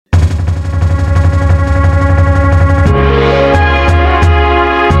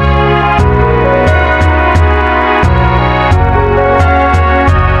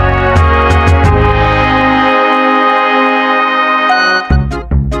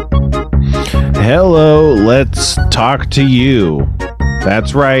Hello, let's talk to you.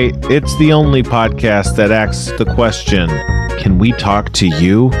 That's right, it's the only podcast that asks the question, can we talk to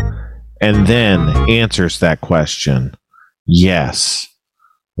you? And then answers that question. Yes,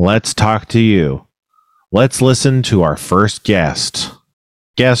 let's talk to you. Let's listen to our first guest.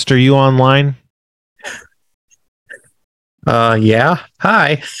 Guest, are you online? Yeah.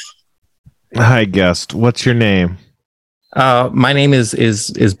 Hi. Hi, guest. What's your name? My name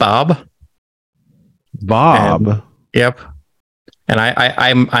is Bob. Bob. And, yep. And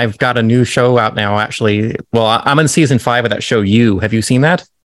I've got a new show out now. Actually, well, I'm in season 5 of that show. Have you seen that?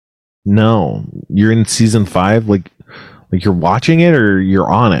 No, you're in season 5. Like you're watching it, or you're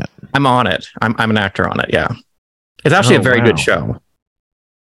on it? I'm on it. I'm an actor on it. Yeah. It's actually a very good show.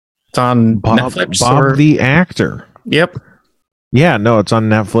 It's on Netflix. Bob the actor. Yep. Yeah, no, it's on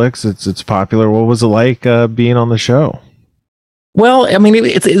Netflix. It's popular. What was it like being on the show? Well, I mean,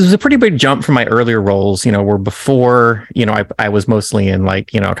 it was a pretty big jump from my earlier roles, where before, I was mostly in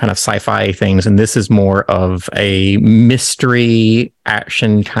kind of sci-fi things. And this is more of a mystery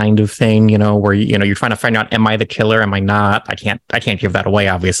action kind of thing, where, you're trying to find out, am I the killer? Am I not? I can't give that away,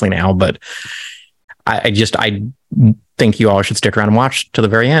 obviously, now. But I think you all should stick around and watch to the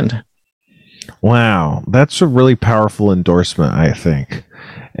very end. Wow, that's a really powerful endorsement, I think.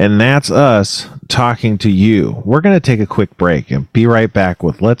 And that's us talking to you. We're going to take a quick break and be right back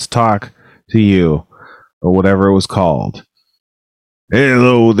with Let's Talk to You, or whatever it was called.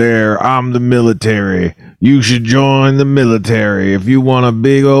 Hello there, I'm the military. You should join the military. If you want a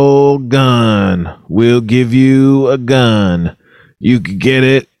big old gun, we'll give you a gun. You can get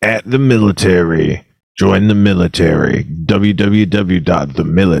it at the military. Join the military.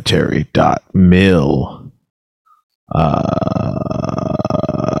 www.themilitary.mil.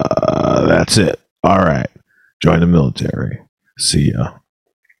 That's it. All right. Join the military. See ya.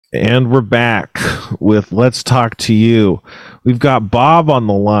 And we're back with Let's Talk to You. We've got Bob on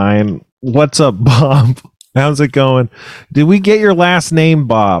the line. What's up, Bob? How's it going? Did we get your last name,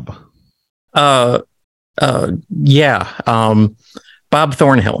 Bob? Yeah. Bob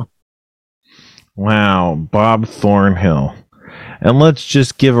Thornhill. Wow, Bob Thornhill. And let's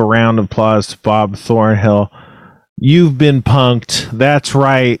just give a round of applause to Bob Thornhill. You've been punked. That's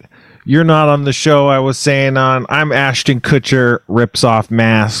right. You're not on the show I was saying on. I'm Ashton Kutcher, rips off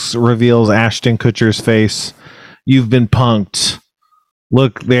masks, reveals Ashton Kutcher's face. You've been punked.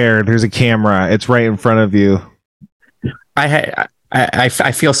 Look there. There's a camera. It's right in front of you. I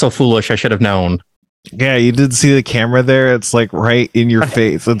feel so foolish. I should have known. Yeah, you did see the camera there. It's like right in your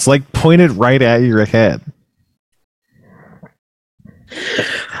face. It's like pointed right at your head.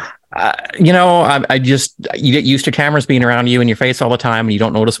 You get used to cameras being around you in your face all the time, and you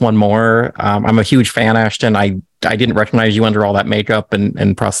don't notice one more. I'm a huge fan, Ashton. I didn't recognize you under all that makeup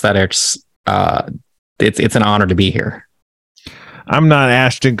and prosthetics. It's an honor to be here. I'm not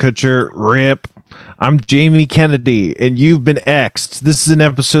Ashton Kutcher. Rip. I'm Jamie Kennedy, and you've been X'd. This is an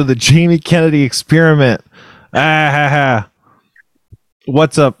episode of the Jamie Kennedy Experiment.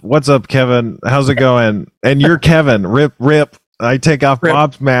 What's up? What's up, Kevin? How's it going? And you're Kevin. Rip. I take off Rip.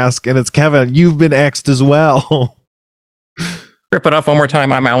 Bob's mask, and it's Kevin. You've been X'd as well. Rip it off one more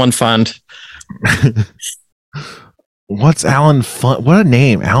time. I'm Alan Funt. What's Alan Funt? What a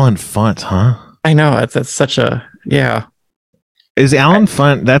name, Alan Funt, huh? I know. That's such a... Yeah. Is Alan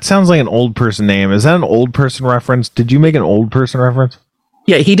Funt... That sounds like an old person name. Is that an old person reference? Did you make an old person reference?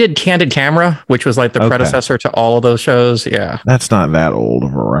 Yeah, he did Candid Camera, which was like the predecessor to all of those shows. Yeah. That's not that old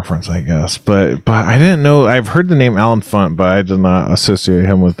of a reference, I guess. But I didn't know. I've heard the name Alan Funt, but I did not associate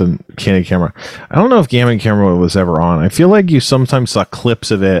him with the Candid Camera. I don't know if Candid Camera was ever on. I feel like you sometimes saw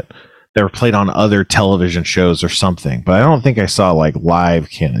clips of it that were played on other television shows or something, but I don't think I saw like live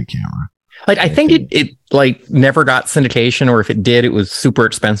Candid Camera. Like, I think it like never got syndication, or if it did, it was super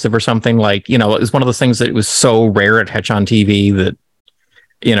expensive or something. Like, it was one of those things that it was so rare to catch on TV that,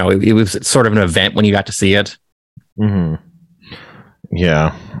 it was sort of an event when you got to see it. Mm-hmm.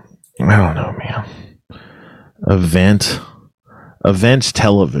 Yeah. I don't know, man. Event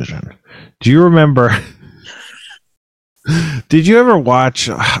television. Do you remember? Did you ever watch?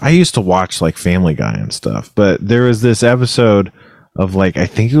 I used to watch like Family Guy and stuff, but there was this episode of like, I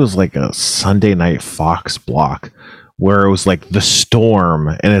think it was like a Sunday night Fox block where it was like the storm,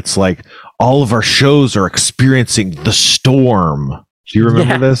 and it's like all of our shows are experiencing the storm. Do you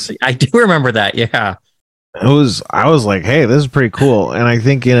remember this? I do remember that. Yeah. I was like, hey, this is pretty cool. And I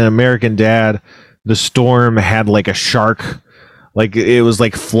think in American Dad, the storm had like a shark, like it was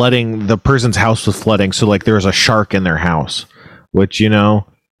like flooding, the person's house was flooding. So like there was a shark in their house, which,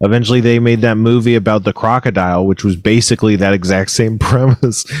 Eventually they made that movie about the crocodile, which was basically that exact same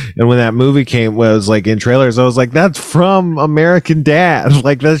premise. And when that movie was like in trailers, I was like, that's from American Dad.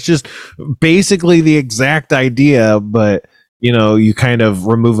 Like, that's just basically the exact idea, but you kind of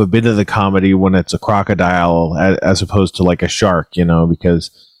remove a bit of the comedy when it's a crocodile as opposed to like a shark, because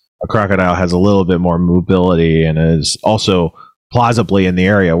a crocodile has a little bit more mobility and is also plausibly in the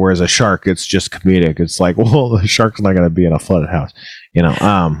area, whereas a shark, it's just comedic. It's like, well, the shark's not going to be in a flooded house,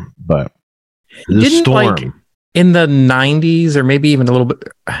 but the storm in the 90s, or maybe even a little bit,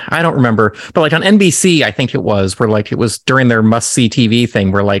 I don't remember, but like on NBC, I think it was, where like it was during their must-see TV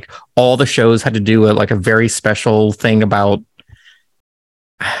thing, where like all the shows had to do a very special thing about,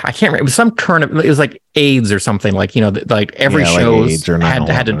 I can't remember, it was some current, it was like AIDS or something, like, like every show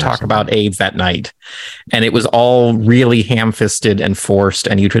had to talk about AIDS that night. And it was all really ham-fisted and forced,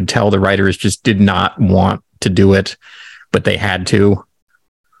 and you could tell the writers just did not want to do it, but they had to.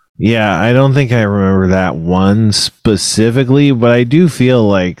 Yeah, I don't think I remember that one specifically, but I do feel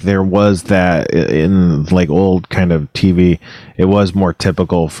like there was that in like old kind of TV. It was more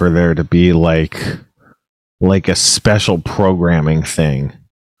typical for there to be like a special programming thing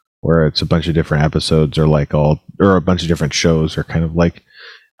where it's a bunch of different episodes or a bunch of different shows, or kind of like,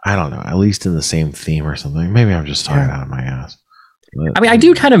 I don't know, at least in the same theme or something. Maybe I'm just talking out of my ass. But, I mean, I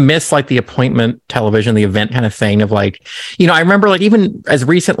do kind of miss like the appointment television, the event kind of thing of like, I remember like even as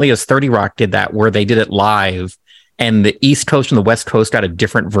recently as 30 Rock did that, where they did it live and the East Coast and the West Coast got a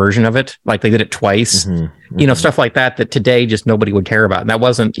different version of it. Like they did it twice, stuff like that today just nobody would care about. And that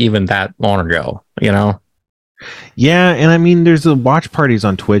wasn't even that long ago, Yeah. And I mean, there's the watch parties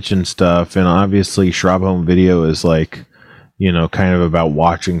on Twitch and stuff. And obviously Schraub Home Video is like, kind of about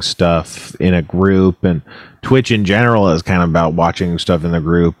watching stuff in a group, and Twitch in general is kind of about watching stuff in the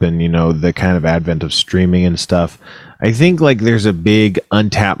group, and the kind of advent of streaming and stuff. I think like there's a big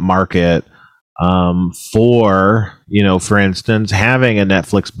untapped market for for instance, having a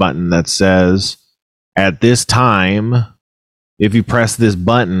Netflix button that says at this time, if you press this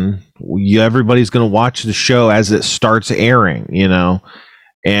button, everybody's going to watch the show as it starts airing,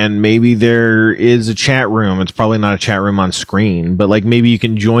 and maybe there is a chat room. It's probably not a chat room on screen, but like maybe you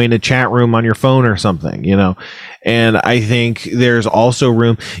can join a chat room on your phone or something, and I think there's also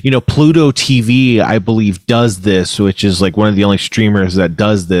room, Pluto TV, I believe, does this, which is like one of the only streamers that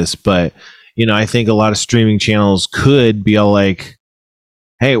does this. But, I think a lot of streaming channels could be all like,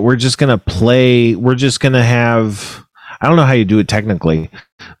 hey, we're just going to have, I don't know how you do it technically,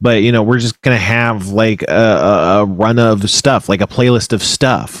 but we're just gonna have like a run of stuff, like a playlist of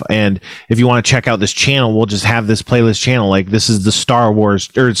stuff, and if you want to check out this channel, we'll just have this playlist channel. Like this is the Star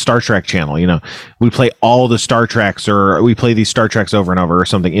Wars or Star Trek channel, we play all the Star Treks, or we play these Star Treks over and over or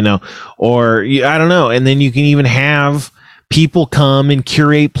something, or I don't know. And then you can even have people come and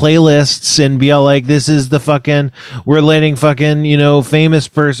curate playlists and be all like, this is the fucking, we're letting fucking famous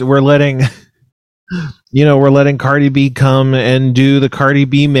person, we're letting Cardi B come and do the Cardi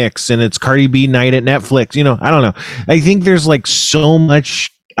B mix, and it's Cardi B night at Netflix. I don't know. I think there's like so much,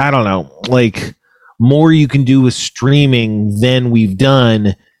 I don't know, like more you can do with streaming than we've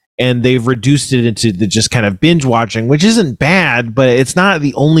done. And they've reduced it into the just kind of binge watching, which isn't bad, but it's not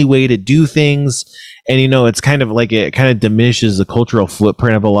the only way to do things. And, it's kind of like, it kind of diminishes the cultural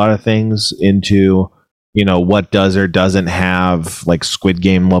footprint of a lot of things into, what does or doesn't have like Squid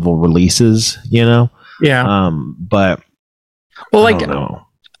Game level releases, Yeah. But well, like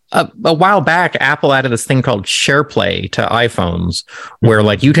a while back, Apple added this thing called SharePlay to iPhones, where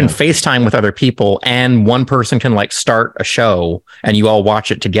like you can FaceTime with other people and one person can like start a show and you all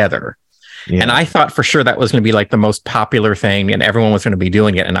watch it together. Yeah. And I thought for sure that was going to be like the most popular thing and everyone was going to be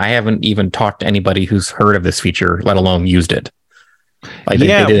doing it. And I haven't even talked to anybody who's heard of this feature, let alone used it. Like they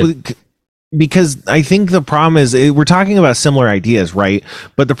did. Because I think the problem is we're talking about similar ideas, right?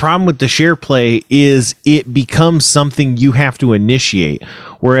 But the problem with the SharePlay is it becomes something you have to initiate.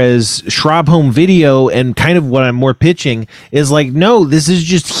 Whereas Schraub Home Video and kind of what I'm more pitching is like, no, this is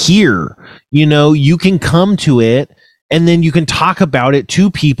just here. You can come to it and then you can talk about it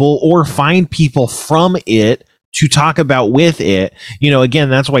to people or find people from it to talk about with it. Again,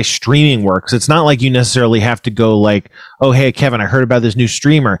 that's why streaming works. It's not like you necessarily have to go like, oh, hey, Kevin, I heard about this new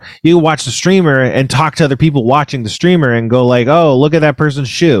streamer. You can watch the streamer and talk to other people watching the streamer and go like, oh, look at that person's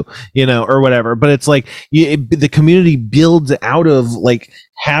shoe, or whatever. But it's like the community builds out of like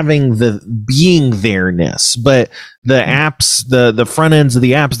having the being there-ness. But the apps, the front ends of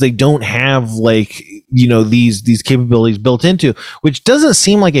the apps, they don't have like, these capabilities built into, which doesn't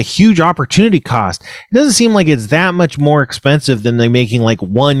seem like a huge opportunity cost. It doesn't seem like it's that much more expensive than they making like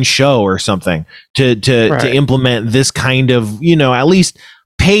one show or something to implement this kind of, at least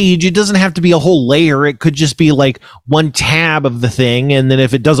page. It doesn't have to be a whole layer. It could just be like one tab of the thing, and then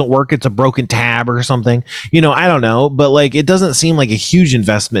if it doesn't work, it's a broken tab or something. I don't know, but like it doesn't seem like a huge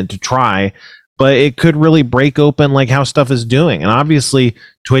investment to try, but it could really break open like how stuff is doing. And obviously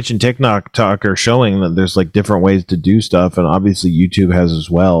Twitch and TikTok are showing that there's like different ways to do stuff, and obviously YouTube has as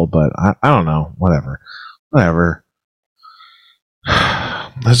well, but I don't know, whatever.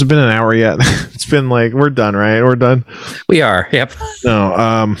 Has it been an hour yet? It's been like, we're done, right? We're done. We are. Yep.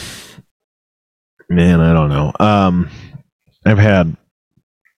 No, man, I don't know. I've had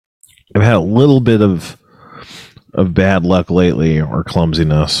a little bit of bad luck lately, or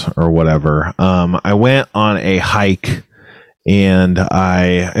clumsiness, or whatever. I went on a hike, and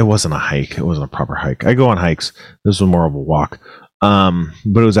it wasn't a hike. It wasn't a proper hike. I go on hikes. This was more of a walk. But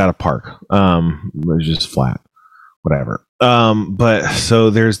it was at a park. It was just flat. Whatever. But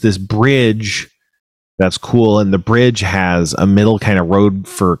so there's this bridge that's cool, and the bridge has a middle kind of road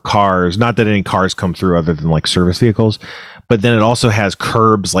for cars. Not that any cars come through other than like service vehicles, but then it also has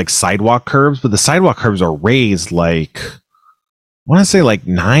curbs, like sidewalk curbs, but the sidewalk curbs are raised like, I want to say like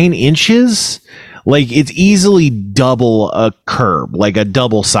 9 inches. Like it's easily double a curb, like a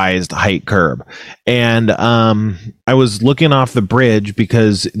double sized height curb. And I was looking off the bridge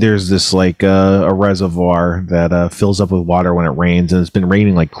because there's this like a reservoir that fills up with water when it rains, and it's been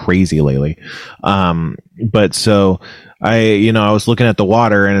raining like crazy lately. But so I was looking at the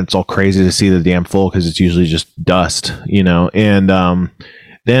water, and it's all crazy to see the dam full because it's usually just dust, and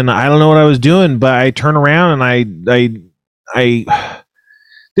then I don't know what I was doing, but I turn around and I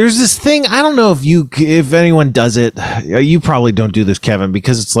there's this thing. I don't know if anyone does it. You probably don't do this, Kevin,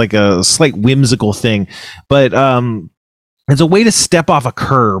 because it's like a slight whimsical thing. But it's a way to step off a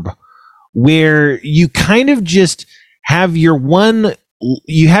curb where you kind of just have your weight,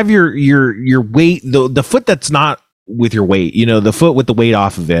 the foot that's not with your weight, the foot with the weight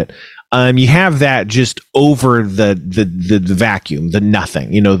off of it. You have that just over the vacuum, the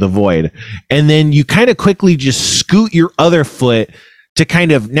nothing, the void, and then you kind of quickly just scoot your other foot to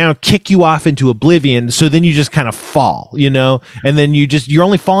kind of now kick you off into oblivion. So then you just kind of fall, and then you're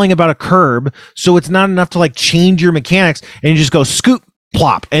only falling about a curb. So it's not enough to like change your mechanics, and you just go scoot,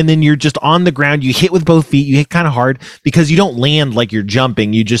 plop, and then you're just on the ground. You hit with both feet. You hit kind of hard because you don't land like you're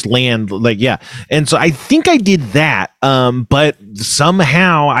jumping. You just land like, yeah. And so I think I did that. But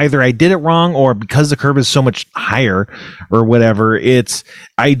somehow either I did it wrong, or because the curb is so much higher or whatever,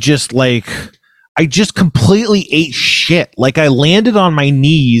 I just completely ate shit. Like I landed on my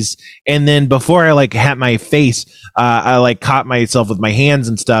knees, and then before I like had my face, I like caught myself with my hands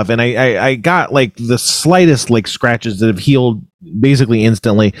and stuff, and I got like the slightest like scratches that have healed basically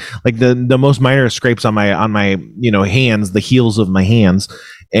instantly, like the most minor scrapes on my hands, the heels of my hands,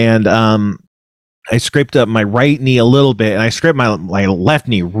 and I scraped up my right knee a little bit, and I scraped my left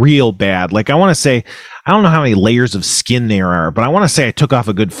knee real bad. Like I want to say, I don't know how many layers of skin there are, but I want to say I took off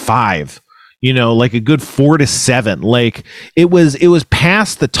a good 5. Like a good 4 to 7. Like it was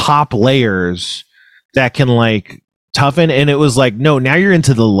past the top layers that can like toughen, and it was like, no, now you're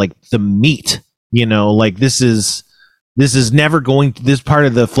into the meat. Like this part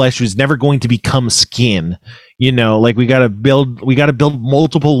of the flesh was never going to become skin. Like we got to build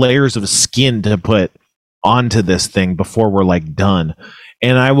multiple layers of skin to put onto this thing before we're like done.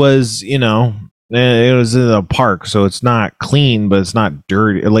 And I was, it was in a park, so it's not clean, but it's not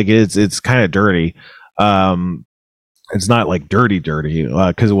dirty. Like it's kind of dirty. It's not like dirty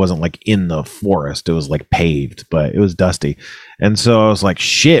because it wasn't like in the forest. It was like paved, but it was dusty. And so I was like,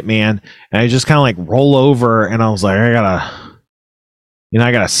 shit, man. And I just kind of like roll over, and I was like, I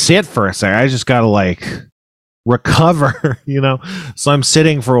gotta sit for a second. I just gotta like recover, So I'm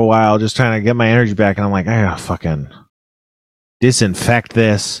sitting for a while, just trying to get my energy back, and I'm like, I gotta fucking disinfect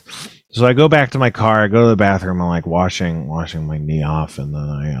this. So I go back to my car, I go to the bathroom, I'm like washing my knee off, and then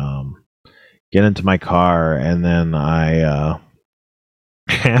I get into my car, and then I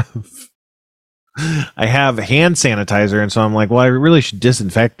have hand sanitizer, and so I'm like, well, I really should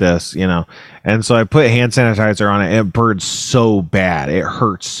disinfect this, and so I put hand sanitizer on it, and it burns so bad, it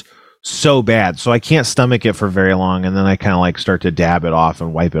hurts so bad, so I can't stomach it for very long, and then I kind of like start to dab it off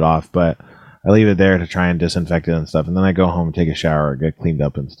and wipe it off, but I leave it there to try and disinfect it and stuff, and then I go home, take a shower, get cleaned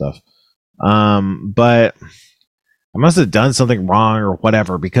up and stuff. But I must have done something wrong or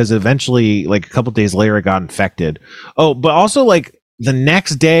whatever, because eventually, like a couple days later, I got infected. Oh, but also like the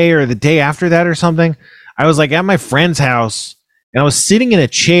next day or the day after that or something, I was like at my friend's house, and I was sitting in a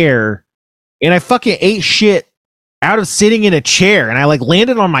chair, and I fucking ate shit out of sitting in a chair, and I like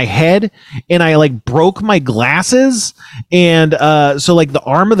landed on my head, and I like broke my glasses, and so like the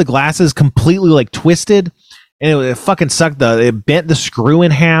arm of the glasses completely like twisted. and it fucking sucked. It bent the screw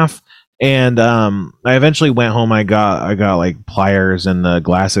in half. And I eventually went home. I got like pliers and the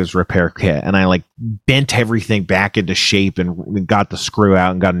glasses repair kit, and I like bent everything back into shape and got the screw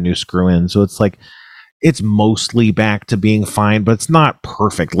out and got a new screw in. So it's like it's mostly back to being fine, but it's not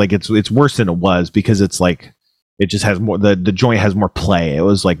perfect. Like it's worse than it was because it's like it just has more, the joint has more play. It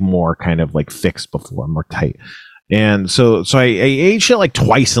was like more kind of like fixed before, more tight. And so I ate shit like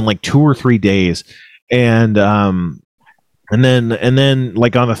twice in like 2 or 3 days, and then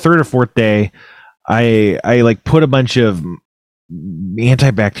like on the third or fourth day, I like put a bunch of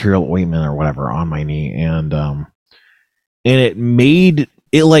antibacterial ointment or whatever on my knee, and it made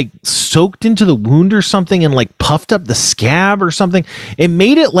it like soaked into the wound or something and like puffed up the scab or something. It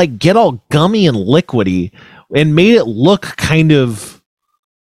made it like get all gummy and liquidy and made it look kind of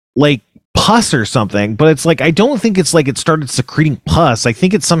like pus or something. But it's like, I don't think it's like it started secreting pus. I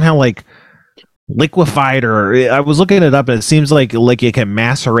think it's somehow like liquefied, or I was looking it up and it seems like it can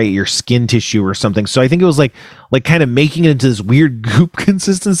macerate your skin tissue or something. So I think it was like kind of making it into this weird goop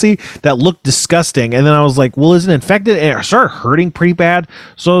consistency that looked disgusting. And then I was like, well, is it infected? And it started hurting pretty bad.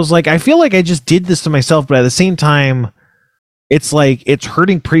 So I was like, I feel like I just did this to myself, but at the same time, it's like it's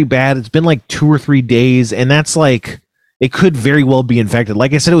hurting pretty bad. It's been like 2 or 3 days, and that's like it could very well be infected.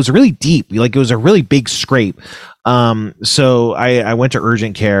 Like I said, it was really deep. Like it was a really big scrape. So I went to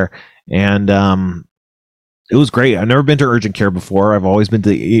urgent care. And it was great. I've never been to urgent care before. I've always been to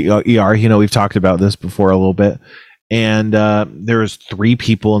the ER. You know, we've talked about this before a little bit. And there was 3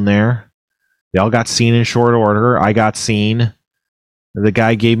 people in there. They all got seen in short order. I got seen. The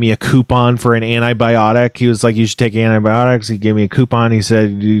guy gave me a coupon for an antibiotic. He was like, you should take antibiotics. He gave me a coupon. He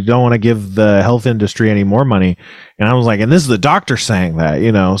said, you don't want to give the health industry any more money. And I was like, and this is the doctor saying that,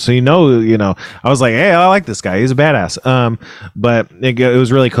 you know, so, I was like, hey, I like this guy. He's a badass. But it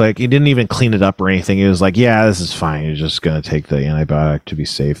was really quick. He didn't even clean it up or anything. He was like, yeah, this is fine. You're just going to take the antibiotic to be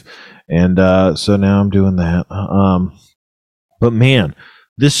safe. And so now I'm doing that. But man,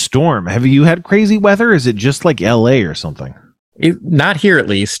 this storm, have you had crazy weather? Is it just like LA or something? Not here, at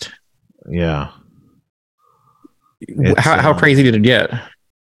least. Yeah. How crazy did it get?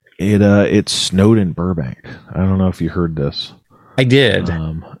 It snowed in Burbank. I don't know if you heard this. I did.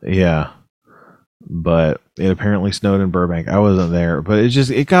 Yeah. But it apparently snowed in Burbank. I wasn't there, but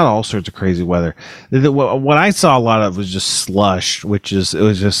it got all sorts of crazy weather. What I saw a lot of was just slush, it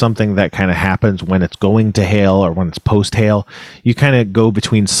was just something that kind of happens when it's going to hail or when it's post hail. You kind of go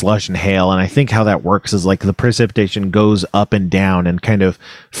between slush and hail, and I think how that works is like the precipitation goes up and down and kind of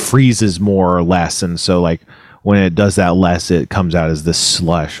freezes more or less, and so like when it does that less, it comes out as this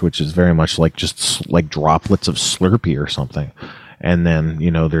slush, which is very much like just like droplets of Slurpee or something. And then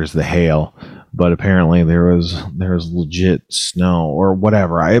there's the hail. But apparently there was legit snow or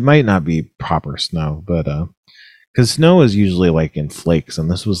whatever. It might not be proper snow, but because snow is usually like in flakes, and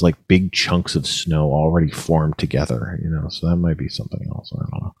this was like big chunks of snow already formed together, so that might be something else. I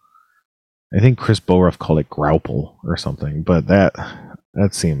don't know. I think Chris Boruff called it Grauple or something, but that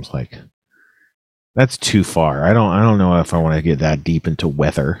seems like that's too far. I don't know if I want to get that deep into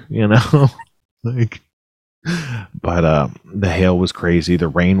weather, like. But the hail was crazy. The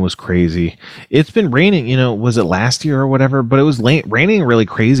rain was crazy. It's been raining, was it last year or whatever? But it was raining really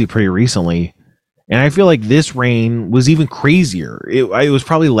crazy pretty recently. And I feel like this rain was even crazier. It was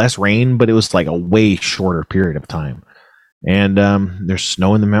probably less rain, but it was like a way shorter period of time. And there's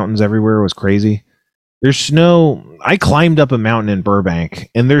snow in the mountains everywhere. It was crazy. There's snow. I climbed up a mountain in Burbank,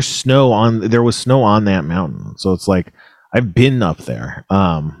 and there was snow on that mountain. So it's like, I've been up there,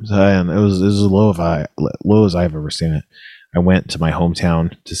 and it was as low as I've ever seen it. I went to my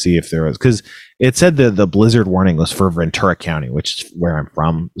hometown to see if there was, because it said that the blizzard warning was for Ventura County, which is where I'm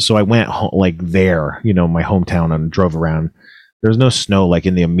from. So I went there, my hometown, and drove around. There was no snow like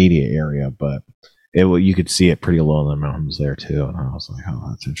in the immediate area, but you could see it pretty low in the mountains there too. And I was like,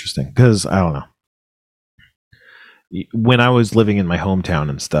 oh, that's interesting, because I don't know. When I was living in my hometown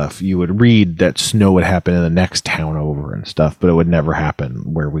and stuff, you would read that snow would happen in the next town over and stuff, but it would never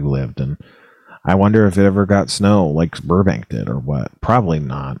happen where we lived. And I wonder if it ever got snow like Burbank did or what. Probably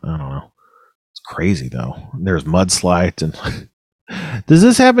not. I don't know. It's crazy though. There's mudslides. And does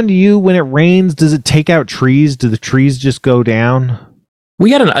this happen to you when it rains? Does it take out trees? Do the trees just go down? We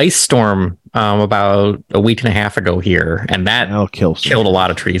had an ice storm about a week and a half ago here, and that'll killed a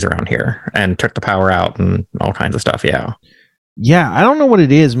lot of trees around here and took the power out and all kinds of stuff. Yeah, I don't know what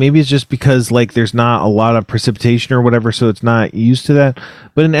it is. Maybe it's just because like there's not a lot of precipitation or whatever, so it's not used to that.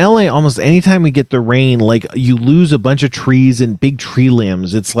 But in LA, almost anytime we get the rain, like you lose a bunch of trees and big tree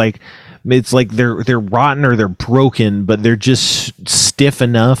limbs. It's like they're rotten or they're broken, but they're just stiff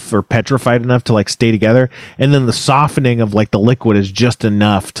enough or petrified enough to like stay together, and then the softening of like the liquid is just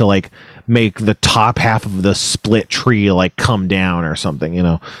enough to like make the top half of the split tree like come down or something, you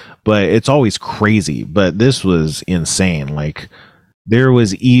know. But it's always crazy. But this was insane. Like, there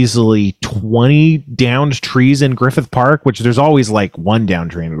was easily 20 downed trees in Griffith Park, which there's always like one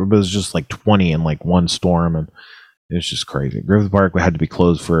downed tree, but it was just like 20 in like one storm, and it's just crazy. Griffith Park had to be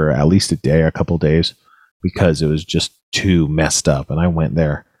closed for at least a couple days, because it was just too messed up. And I went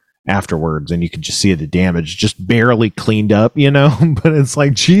there afterwards, and you could just see the damage just barely cleaned up, you know. But it's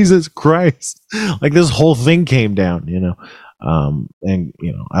like, Jesus Christ, like this whole thing came down, you know. And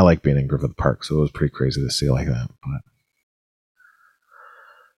you know, I like being in Griffith Park, so it was pretty crazy to see like that. But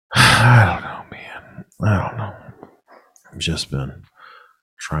I don't know, man. I don't know. I've just been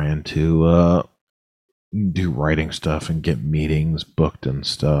trying to do writing stuff and get meetings booked and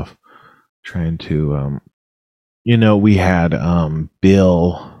stuff. Trying to you know, we had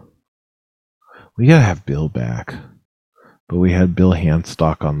Bill. We gotta have Bill back, but we had Bill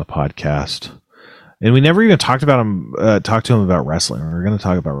Handstock on the podcast, and we never even talked to him about wrestling. We were going to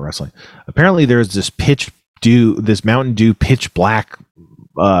talk about wrestling. Apparently, there's this Mountain Dew Pitch Black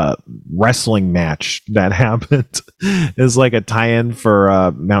wrestling match that happened. It's like a tie-in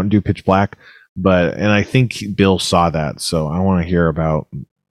for Mountain Dew Pitch Black, and I think Bill saw that, so I want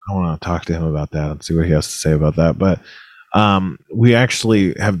to talk to him about that and see what he has to say about that. But we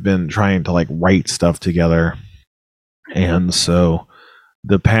actually have been trying to like write stuff together, and so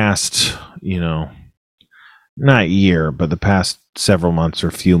the past, you know, not year, but the past several months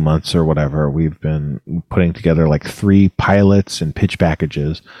or few months or whatever, we've been putting together like 3 pilots and pitch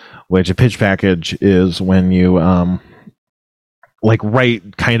packages, which a pitch package is when you like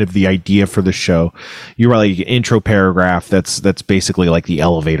write kind of the idea for the show. You write like an intro paragraph that's basically like the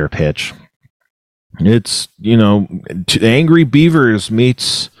elevator pitch. It's, you know, Angry Beavers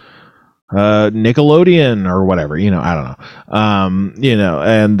meets Nickelodeon or whatever, you know, I don't know. You know,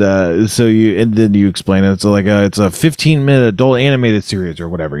 and then you explain it. It's like it's a 15-minute adult animated series or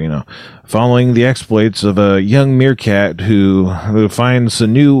whatever, you know, following the exploits of a young meerkat who finds a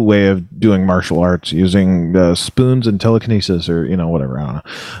new way of doing martial arts using spoons and telekinesis, or, you know, whatever, I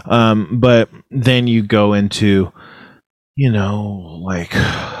don't know. But then you go into, you know, like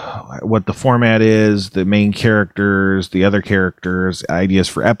what the format is, the main characters, the other characters, ideas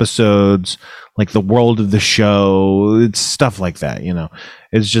for episodes, like the world of the show. It's stuff like that, you know.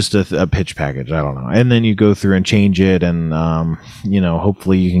 It's just a pitch package. I don't know. And then you go through and change it, and you know,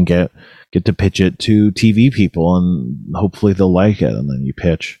 hopefully you can get to pitch it to TV people, and hopefully they'll like it, and then you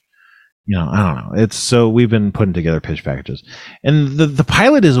pitch. You know, I don't know. It's so we've been putting together pitch packages, and the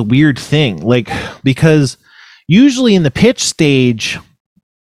pilot is a weird thing, like, because usually in the pitch stage,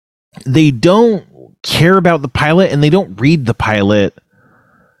 they don't care about the pilot and they don't read the pilot.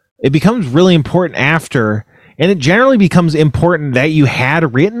 It becomes really important after, and it generally becomes important that you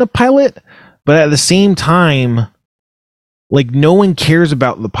had written a pilot, but at the same time, like, no one cares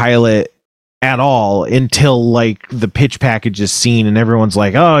about the pilot at all until like the pitch package is seen and everyone's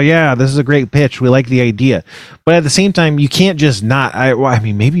like, oh yeah, this is a great pitch, we like the idea. But at the same time, you can't just not, I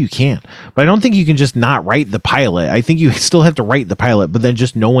mean, maybe you can, but I don't think you can just not write the pilot. I think you still have to write the pilot, but then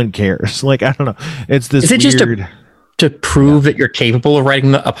just no one cares. Like, I don't know, it's this is it weird, just to prove that you're capable of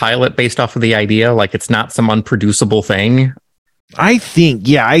writing a pilot based off of the idea, like it's not some unproducible thing? I think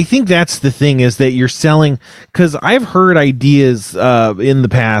that's the thing, is that you're selling, because I've heard ideas in the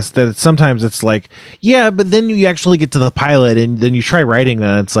past that sometimes it's like, yeah, but then you actually get to the pilot and then you try writing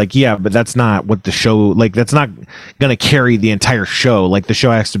that, it's like, yeah, but that's not what the show, like, that's not going to carry the entire show. Like, the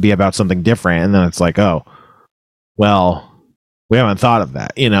show has to be about something different. And then it's like, oh, well, we haven't thought of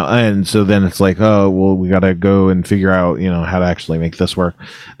that, you know. And so then it's like, oh, well, we got to go and figure out, you know, how to actually make this work.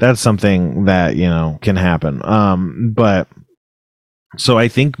 That's something that, you know, can happen. But so I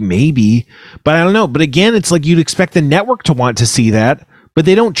think maybe, but I don't know. But again, it's like you'd expect the network to want to see that, but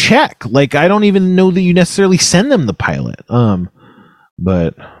they don't check. Like, I don't even know that you necessarily send them the pilot.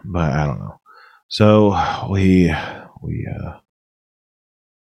 But I don't know. So we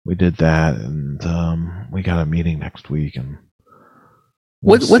did that, and we got a meeting next week, and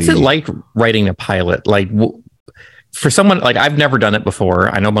what's it like writing a pilot? Like, for someone, like, I've never done it before.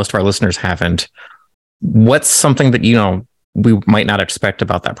 I know most of our listeners haven't. What's something that, you know, we might not expect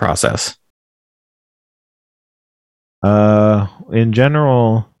about that process? In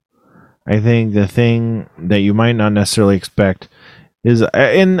general, I think the thing that you might not necessarily expect is,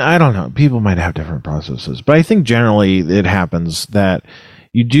 and I don't know, people might have different processes, but I think generally it happens that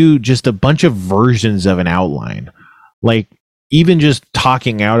you do just a bunch of versions of an outline. Like, even just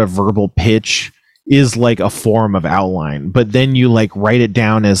talking out a verbal pitch is like a form of outline, but then you like write it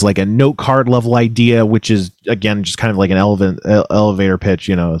down as like a note card level idea, which is again just kind of like an elevator pitch.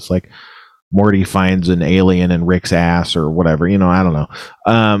 It's like Morty finds an alien in Rick's ass or whatever. I don't know.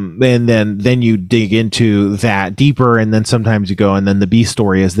 And then you dig into that deeper, and then sometimes you go, and then the B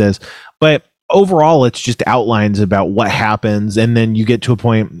story is this, but overall it's just outlines about what happens, and then you get to a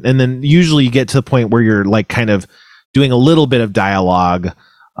point, and then usually you get to the point where you're like kind of doing a little bit of dialogue,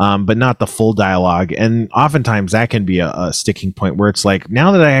 but not the full dialogue. And oftentimes that can be a sticking point where it's like,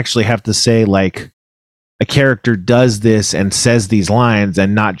 now that I actually have to say like a character does this and says these lines,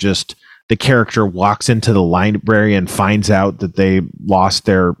 and not just the character walks into the library and finds out that they lost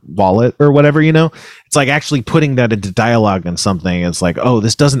their wallet or whatever, it's like actually putting that into dialogue and something. It's like, oh,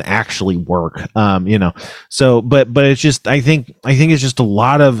 this doesn't actually work. So, but it's just, I think it's just a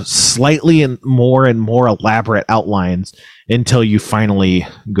lot of slightly and more elaborate outlines until you finally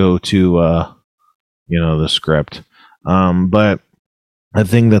go to, the script. But a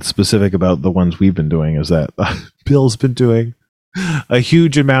thing that's specific about the ones we've been doing is that Bill's been doing a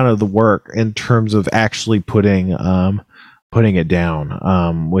huge amount of the work in terms of actually putting it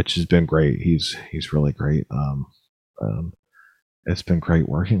down, which has been great. He's really great. It's been great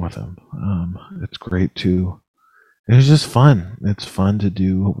working with him. It's great it's just fun. It's fun to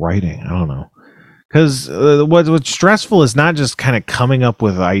do writing. I don't know, because what's stressful is not just kind of coming up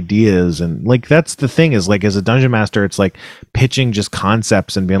with ideas, and like that's the thing is like as a dungeon master, it's like pitching just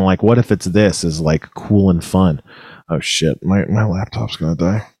concepts and being like, what if it's this is like cool and fun. Oh shit, my laptop's gonna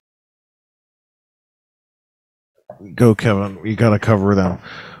die. Go, Kevin. You gotta cover them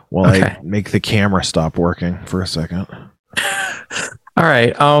while I make the camera stop working for a second. All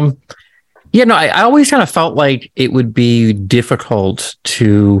right. I always kind of felt like it would be difficult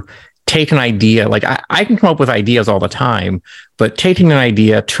to take an idea. Like I can come up with ideas all the time, but taking an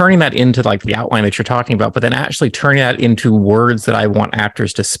idea, turning that into like the outline that you're talking about, but then actually turning that into words that I want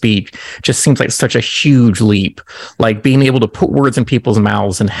actors to speak just seems like such a huge leap. Like being able to put words in people's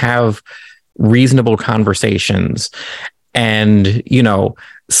mouths and have reasonable conversations and,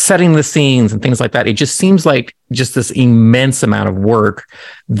 setting the scenes and things like that. It just seems like just this immense amount of work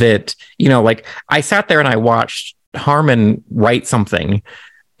that, like I sat there and I watched Harmon write something,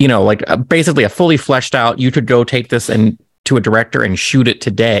 like basically a fully fleshed out, you could go take this and to a director and shoot it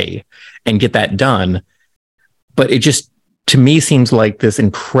today and get that done. But it just, to me, seems like this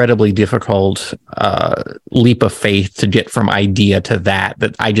incredibly difficult leap of faith to get from idea to that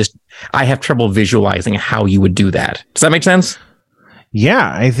I have trouble visualizing how you would do that. Does that make sense?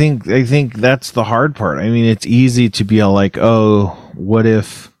 Yeah, I think that's the hard part. I mean, it's easy to be like, oh, what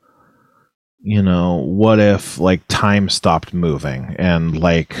if like time stopped moving, and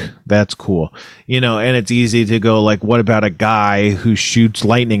like that's cool, and it's easy to go like, what about a guy who shoots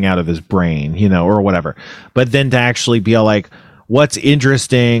lightning out of his brain, or whatever. But then to actually be like, what's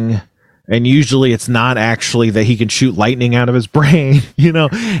interesting, and usually it's not actually that he can shoot lightning out of his brain,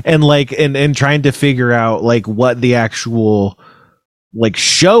 and like and trying to figure out like what the actual like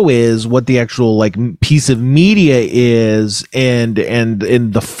show is, what the actual like piece of media is, and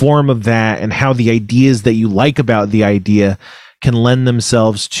in the form of that, and how the ideas that you like about the idea can lend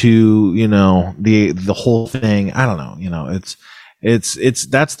themselves to the whole thing. I don't know, it's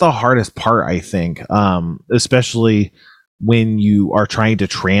that's the hardest part, I think, especially when you are trying to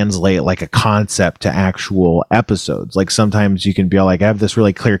translate like a concept to actual episodes. Like sometimes you can be like, I have this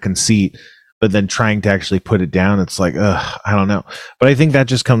really clear conceit, but then trying to actually put it down, it's like, I don't know. But I think that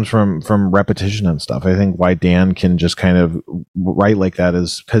just comes from repetition and stuff. I think why Dan can just kind of write like that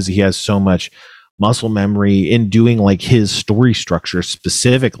is because he has so much muscle memory in doing like his story structure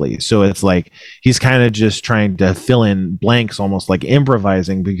specifically. So it's like he's kind of just trying to fill in blanks, almost like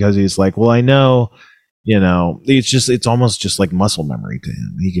improvising, because he's like, well, I know, it's almost just like muscle memory to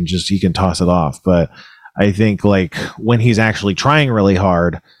him. He can toss it off. But I think like when he's actually trying really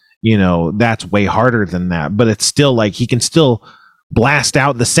hard, that's way harder than that. But it's still like he can still blast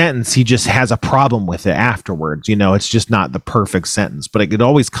out the sentence. He just has a problem with it afterwards. It's just not the perfect sentence, but it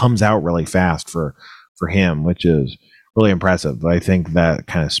always comes out really fast for him, which is really impressive. But I think that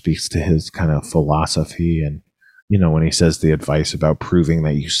kind of speaks to his kind of philosophy. And, when he says the advice about proving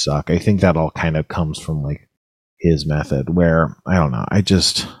that you suck, I think that all kind of comes from like his method, where I don't know, I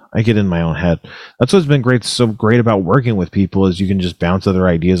get in my own head. That's what's been so great about working with people, is you can just bounce other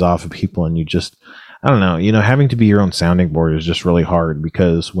ideas off of people, and you just, I don't know, having to be your own sounding board is just really hard,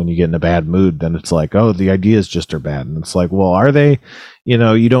 because when you get in a bad mood, then it's like, oh, the ideas just are bad. And it's like, well, are they? You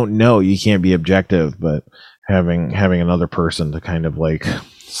don't know, you can't be objective, but having another person to kind of like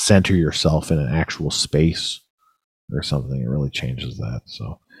center yourself in an actual space or something, it really changes that.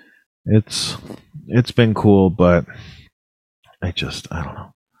 So it's been cool, but I don't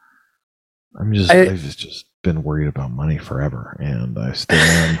know. I've just been worried about money forever, and I still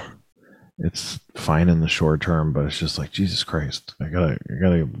am. It's fine in the short term, but it's just like, Jesus Christ, I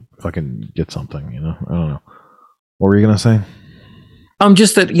gotta fucking get something, I don't know. What were you gonna say?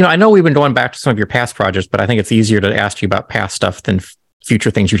 Just that, I know we've been going back to some of your past projects, but I think it's easier to ask you about past stuff than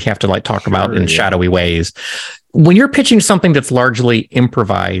future things you'd have to talk about in shadowy ways. When you're pitching something that's largely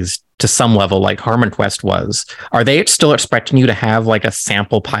improvised to some level, like HarmonQuest was, are they still expecting you to have a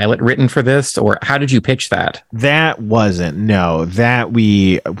sample pilot written for this, or how did you pitch that? That wasn't, no, that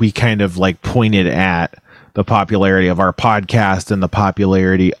we kind of pointed at the popularity of our podcast and the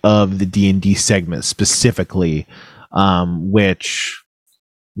popularity of the D&D segment specifically, which,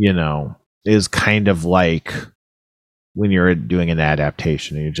 is kind of like when you're doing an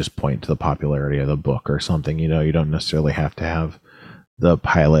adaptation and you just point to the popularity of the book or something, you don't necessarily have to have the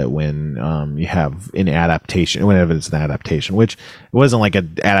pilot when you have an adaptation, whenever it's an adaptation, which it wasn't like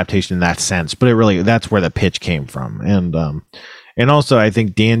an adaptation in that sense, but that's where the pitch came from. And also I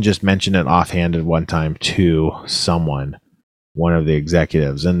think Dan just mentioned it offhand at one time to one of the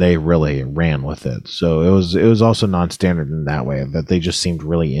executives, and they really ran with it. So it was also non-standard in that way, that they just seemed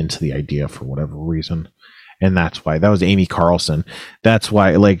really into the idea for whatever reason. And that's why that was Amy Carlson. That's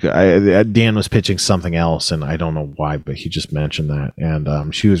why, Dan was pitching something else, and I don't know why, but he just mentioned that,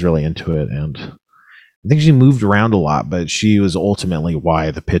 and she was really into it. And I think she moved around a lot, but she was ultimately why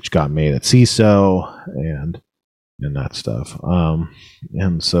the pitch got made at CISO and that stuff.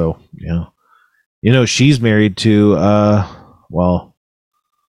 And so she's married to well,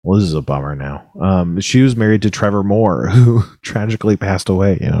 this is a bummer now. She was married to Trevor Moore, who tragically passed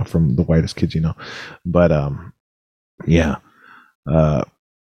away, from The Whitest Kids You Know. But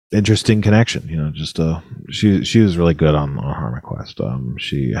interesting connection. She was really good on HarmonQuest.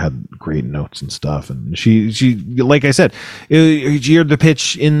 She had great notes and stuff, and she like I said, she heard the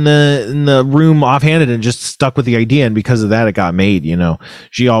pitch in the room offhanded and just stuck with the idea, and because of that, it got made.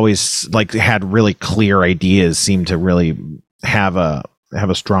 She always had really clear ideas, seemed to really have a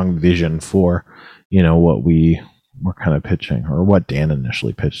strong vision for what we were kind of pitching, or what Dan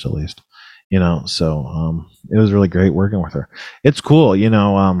initially pitched at least. So it was really great working with her. It's cool. You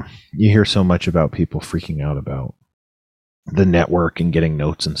hear so much about people freaking out about the network and getting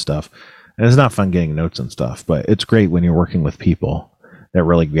notes and stuff, and it's not fun getting notes and stuff, but it's great when you're working with people that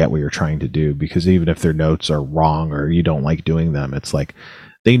really get what you're trying to do, because even if their notes are wrong or you don't like doing them, it's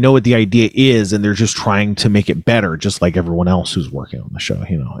they know what the idea is, and they're just trying to make it better, just like everyone else who's working on the show,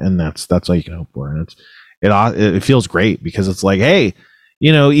 and that's all you can hope for. And it feels great, because it's hey,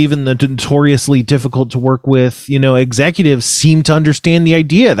 even the notoriously difficult to work with, executives seem to understand the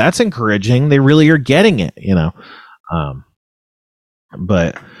idea. That's encouraging. They really are getting it,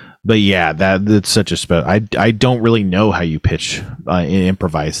 but yeah, that's such a I don't really know how you pitch an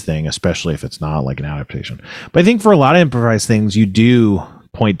improvised thing, especially if it's not an adaptation. But I think for a lot of improvised things, you do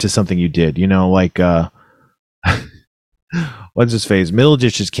point to something you did, what's his face?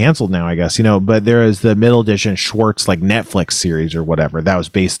 Middleditch is canceled now, I guess, but there is the Middleditch and Schwartz Netflix series or whatever that was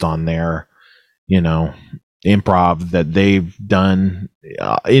based on their, improv that they've done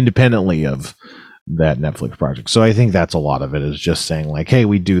independently of that Netflix project. So I think that's a lot of it, is just saying hey,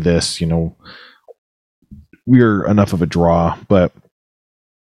 we do this, we're enough of a draw. But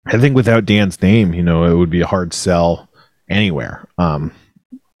I think without Dan's name, it would be a hard sell anywhere.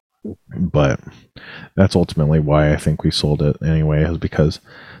 But that's ultimately why I think we sold it anyway, is because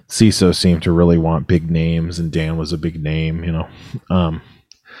CISO seemed to really want big names, and Dan was a big name,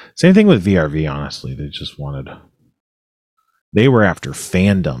 Same thing with VRV, honestly. They were after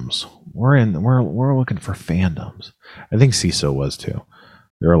fandoms. We're looking for fandoms. I think CISO was too.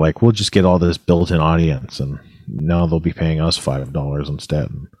 They were we'll just get all this built-in audience, and now they'll be paying us $5 instead.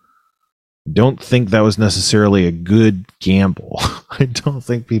 Don't think that was necessarily a good gamble. I don't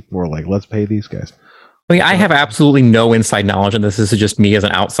think people were let's pay these guys. I have absolutely no inside knowledge on this. This is just me as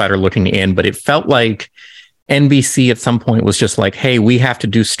an outsider looking in, but it felt like NBC at some point was just hey, we have to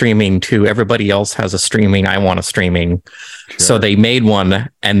do streaming too. Everybody else has a streaming. I want a streaming. Sure. So they made one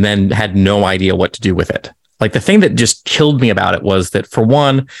and then had no idea what to do with it. The thing that just killed me about it was that, for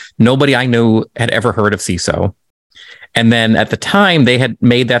one, nobody I knew had ever heard of CISO. And then at the time, they had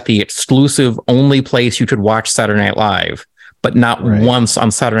made that the exclusive only place you could watch Saturday Night Live, but not once on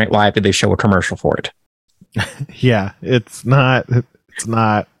Saturday Night Live did they show a commercial for it. Yeah, it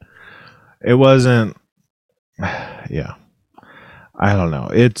wasn't. Yeah, I don't know.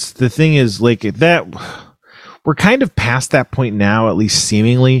 The thing is that we're kind of past that point now, at least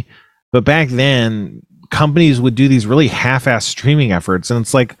seemingly. But back then, companies would do these really half-assed streaming efforts, and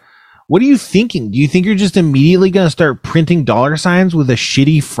it's What are you thinking? Do you think you're just immediately going to start printing dollar signs with a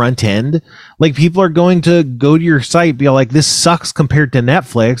shitty front end? Like, people are going to go to your site, be like, this sucks compared to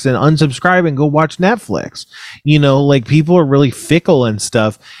Netflix, and unsubscribe and go watch Netflix. You know, like, people are really fickle and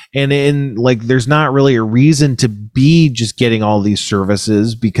stuff. And like, there's not really a reason to be just getting all these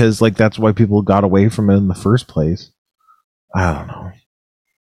services, because like, that's why people got away from it in the first place. I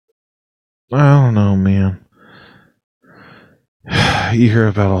don't know, man. You hear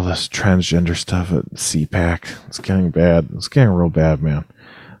about all this transgender stuff at CPAC. It's getting bad. It's getting real bad, man.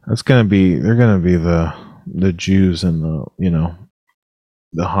 They're gonna be the Jews and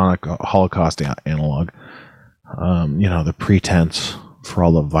the Holocaust analog. The pretense for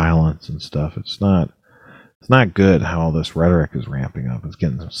all the violence and stuff. It's not good how all this rhetoric is ramping up. It's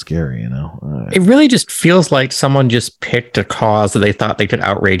getting scary, It really just feels like someone just picked a cause that they thought they could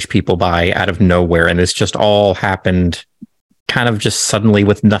outrage people by out of nowhere, and it's just all happened kind of just suddenly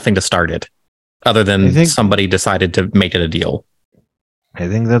with nothing to start it, other than somebody decided to make it a deal. I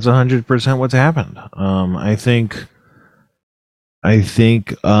think that's 100% what's happened. I think I've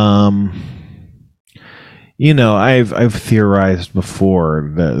theorized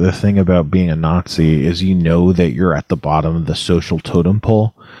before that the thing about being a Nazi is that you're at the bottom of the social totem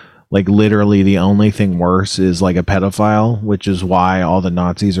pole. Like, literally the only thing worse is like a pedophile, which is why all the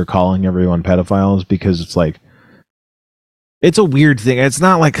Nazis are calling everyone pedophiles, because it's like, it's a weird thing. It's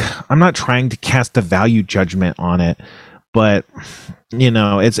not like, I'm not trying to cast a value judgment on it, but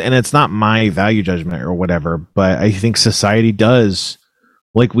it's not my value judgment or whatever, but I think society does,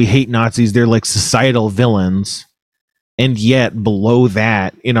 like, we hate Nazis. They're like societal villains. And yet below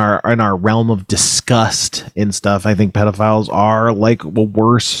that, in our realm of disgust and stuff, I think pedophiles are like a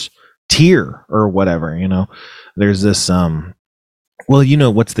worse tier or whatever. There's this,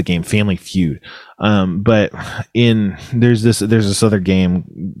 what's the game? Family Feud. But there's this other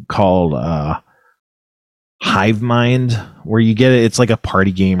game called Hive Mind, where you get it. It's like a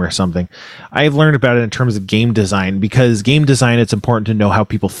party game or something. I've learned about it in terms of game design, because game design, it's important to know how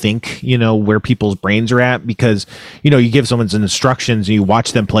people think, where people's brains are at, because, you give someone some instructions and you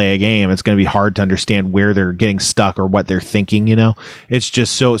watch them play a game, it's going to be hard to understand where they're getting stuck or what they're thinking, it's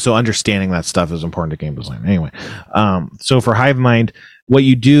just so understanding that stuff is important to game design. Anyway, so for Hive Mind, what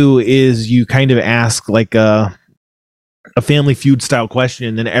you do is you kind of ask like a Family Feud style question,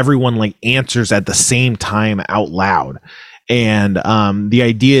 and then everyone like answers at the same time out loud. And the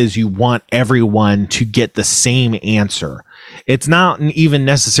idea is you want everyone to get the same answer. It's not even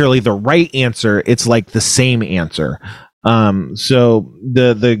necessarily the right answer. It's like the same answer. So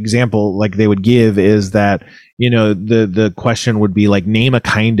the example like they would give is that, the question would be like, name a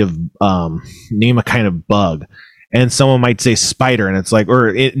kind of bug. And someone might say spider, and it's like,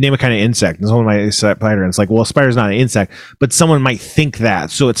 name a kind of insect, and someone might say spider, and it's like, well, a spider's not an insect, but someone might think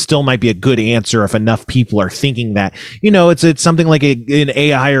that, so it still might be a good answer if enough people are thinking that. It's something like an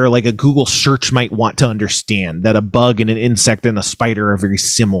AI or like a Google search might want to understand that a bug and an insect and a spider are very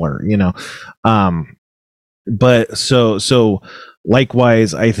similar. But so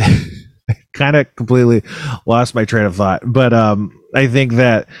likewise, I kind of completely lost my train of thought, but I think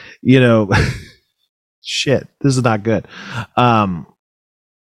that shit, this is not good. Oh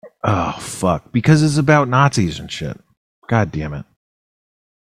fuck, because it's about Nazis and shit. God damn it.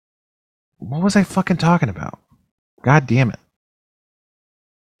 What was I fucking talking about? God damn it.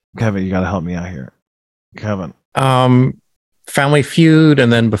 Kevin, you gotta help me out here. Kevin. Family Feud,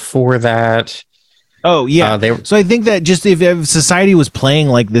 and then before that, oh yeah. So I think that just if society was playing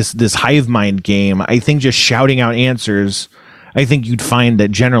like this hive mind game, I think just shouting out answers, I think you'd find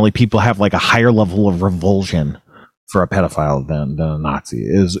that generally people have like a higher level of revulsion for a pedophile than a Nazi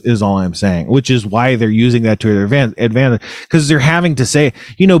is all I'm saying, which is why they're using that to their advantage, because they're having to say,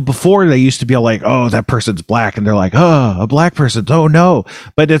 before they used to be like, oh, that person's black, and they're like, oh, a black person, oh no,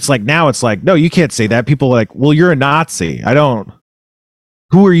 but it's like, now it's like, no, you can't say that. People are like, well, you're a Nazi.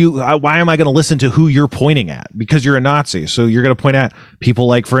 Who are you? Why am I going to listen to who you're pointing at? Because you're a Nazi. So you're going to point at people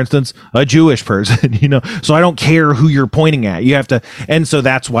like, for instance, a Jewish person, so I don't care who you're pointing at. You have to. And so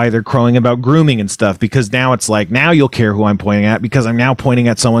that's why they're crowing about grooming and stuff, because now it's like, now you'll care who I'm pointing at, because I'm now pointing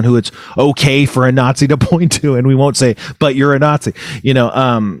at someone who it's okay for a Nazi to point to. And we won't say, but you're a Nazi,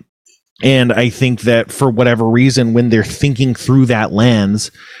 and I think that for whatever reason, when they're thinking through that lens,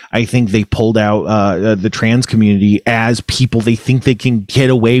 I think they pulled out the trans community as people they think they can get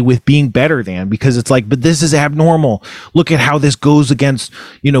away with being better than, because it's like, but this is abnormal. Look at how this goes against,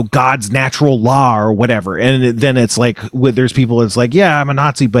 God's natural law or whatever. And then it's like, there's people that's like, yeah, I'm a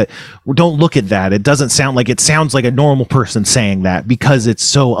Nazi, but don't look at that. It doesn't sound like, it sounds like a normal person saying that because it's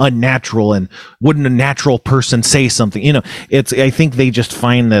so unnatural. And wouldn't a natural person say something? I think they just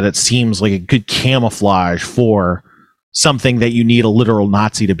find that it seems like a good camouflage for something that you need a literal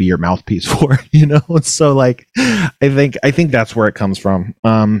Nazi to be your mouthpiece for, So like, I think that's where it comes from.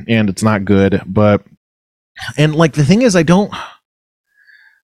 And it's not good, and like, the thing is, I don't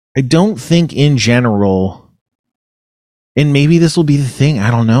think in general, and maybe this will be the thing,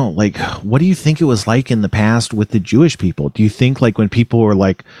 I don't know. Like, what do you think it was like in the past with the Jewish people? Do you think like when people were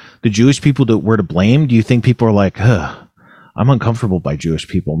like, the Jewish people were to blame, do you think people are like, I'm uncomfortable by Jewish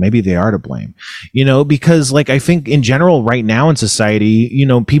people, maybe they are to blame, because like, I think in general right now in society,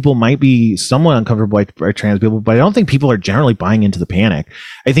 people might be somewhat uncomfortable by trans people, but I don't think people are generally buying into the panic.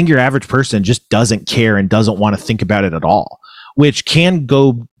 I think your average person just doesn't care and doesn't want to think about it at all, which can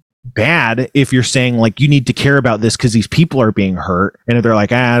go bad if you're saying like, you need to care about this because these people are being hurt, and they're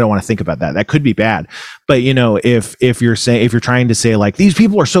like, I don't want to think about that. That could be bad. But if you're trying to say like, these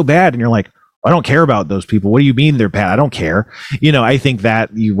people are so bad, and you're like, I don't care about those people. What do you mean they're bad? I don't care. I think that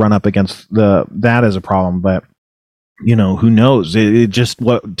you run up against that as a problem, but who knows? It just,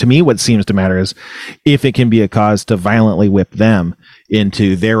 what seems to matter is if it can be a cause to violently whip them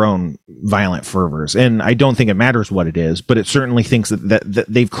into their own violent fervors. And I don't think it matters what it is, but it certainly thinks that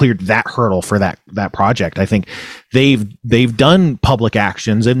they've cleared that hurdle for that project. I think they've done public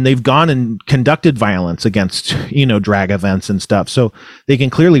actions, and they've gone and conducted violence against, drag events and stuff. So they can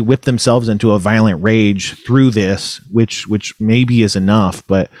clearly whip themselves into a violent rage through this, which maybe is enough,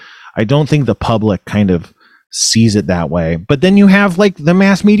 but I don't think the public kind of sees it that way. But then you have like the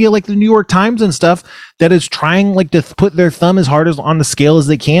mass media, like the New York Times and stuff, that is trying like to put their thumb as hard as on the scale as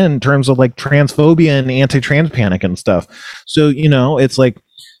they can in terms of like transphobia and anti-trans panic and stuff. So it's like,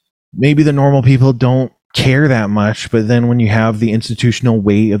 maybe the normal people don't care that much, but then when you have the institutional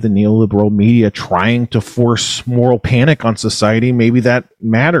weight of the neoliberal media trying to force moral panic on society, maybe that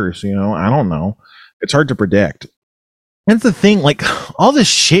matters. I don't know, it's hard to predict. That's the thing, like all this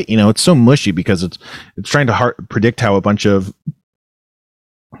shit, it's so mushy because it's trying to predict how a bunch of,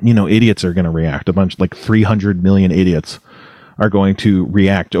 idiots are going to react. A bunch, like 300 million idiots are going to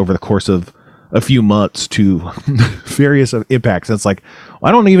react over the course of a few months to various impacts. And it's like, well,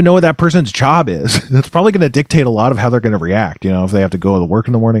 I don't even know what that person's job is. That's probably going to dictate a lot of how they're going to react, if they have to go to work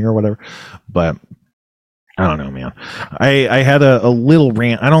in the morning or whatever. But I don't know, man. I had a little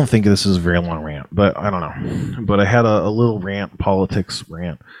rant. I don't think this is a very long rant, but I don't know. But I had a little politics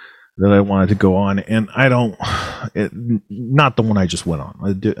rant that I wanted to go on, and not the one I just went on.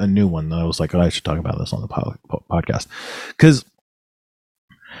 I did a new one that I was like, I should talk about this on the podcast, because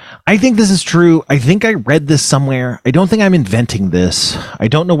I think this is true. I think I read this somewhere. I don't think I'm inventing this. I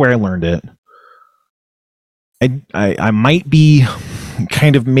don't know where I learned it. I might be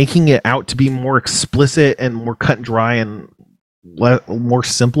kind of making it out to be more explicit and more cut and dry and more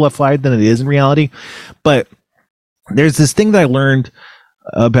simplified than it is in reality. But there's this thing that I learned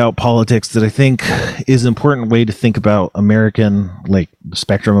about politics that I think is an important way to think about American, like the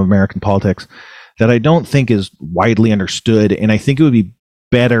spectrum of American politics, that I don't think is widely understood. And I think it would be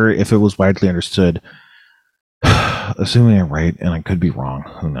better if it was widely understood. Assuming I'm right, and I could be wrong.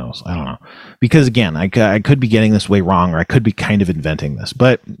 Who knows? I don't know. Because again, I could be getting this way wrong, or I could be kind of inventing this.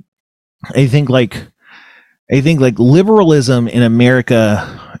 But I think like liberalism in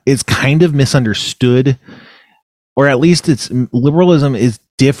America is kind of misunderstood, or at least liberalism is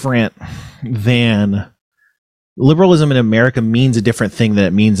different than liberalism in America means a different thing than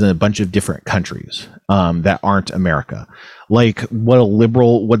it means in a bunch of different countries that aren't America. Like what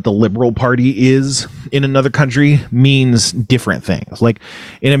the liberal party is in another country means different things. Like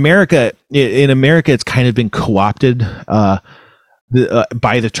in America, it's kind of been co-opted by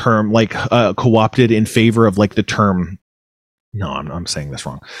the term, like co-opted in favor of like the term. No, I'm saying this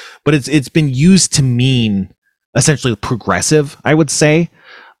wrong, but it's been used to mean essentially progressive, I would say.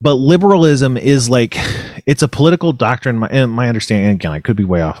 But liberalism is like, it's a political doctrine, my understanding, again, I could be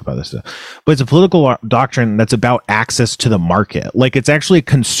way off about this stuff, but it's a political doctrine that's about access to the market. Like it's actually a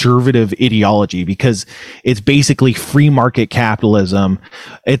conservative ideology because it's basically free market capitalism.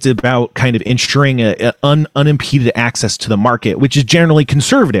 It's about kind of ensuring unimpeded access to the market, which is generally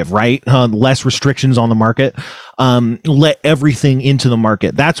conservative, right? Less restrictions on the market. let everything into the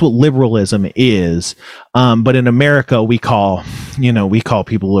market. That's what liberalism is. But in America, we call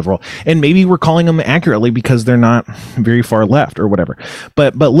people liberal, and maybe we're calling them accurately because they're not very far left or whatever.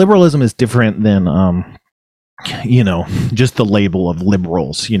 But liberalism is different than, just the label of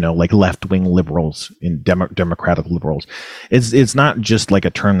liberals, like left-wing liberals and democratic liberals. It's not just like a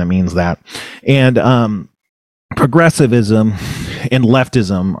term that means that. And progressivism and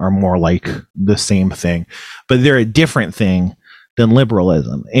leftism are more like the same thing, but they're a different thing than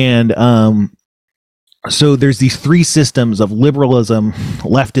liberalism. And so there's these three systems of liberalism,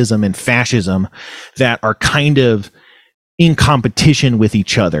 leftism, and fascism that are kind of in competition with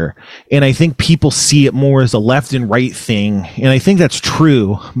each other. And I think people see it more as a left and right thing. And I think that's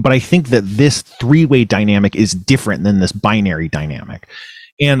true, but I think that this three-way dynamic is different than this binary dynamic.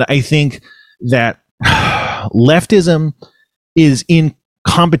 And I think that leftism is in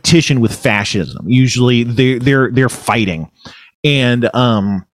competition with fascism. Usually they're fighting. And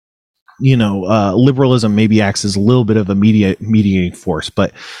liberalism maybe acts as a little bit of a mediating force,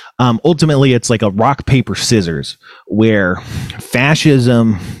 but ultimately it's like a rock, paper, scissors, where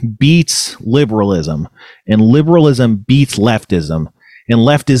fascism beats liberalism and liberalism beats leftism and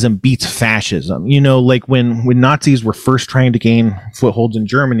leftism beats fascism. Like when Nazis were first trying to gain footholds in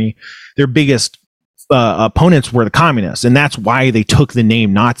Germany, their biggest opponents were the communists, and that's why they took the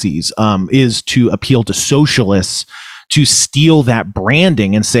name Nazis, is to appeal to socialists, to steal that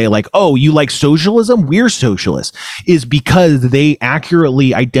branding and say like, oh, you like socialism? We're socialists, is because they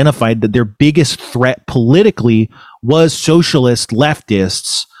accurately identified that their biggest threat politically was socialist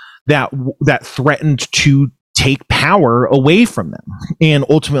leftists that threatened to take power away from them. And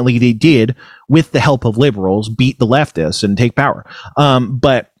ultimately they did, with the help of liberals, beat the leftists and take power.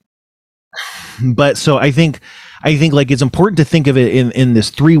 But so I think like it's important to think of it in this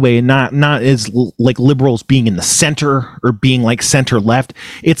three-way, and not as like liberals being in the center or being like center left.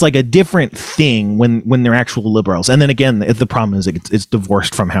 It's like a different thing when they're actual liberals. And then again, the problem is it's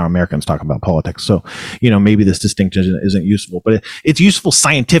divorced from how Americans talk about politics. So, maybe this distinction isn't useful, but it's useful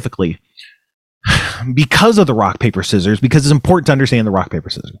scientifically because of the rock, paper, scissors, because it's important to understand the rock, paper,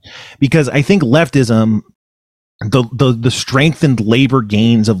 scissors, because I think leftism, the strengthened labor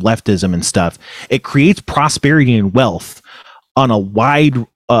gains of leftism and stuff, it creates prosperity and wealth on a wide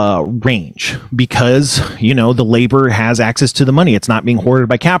range because the labor has access to the money. It's not being hoarded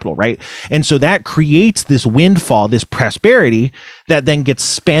by capital, right? And so that creates this windfall, this prosperity that then gets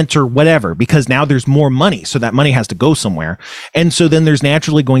spent or whatever, because now there's more money, so that money has to go somewhere. And so then there's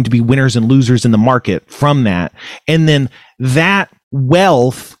naturally going to be winners and losers in the market from that. And then that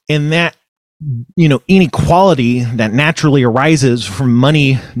wealth and that inequality that naturally arises from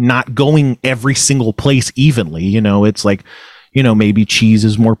money not going every single place evenly. It's like, maybe cheese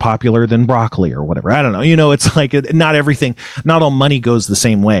is more popular than broccoli or whatever. I don't know. It's like not all money goes the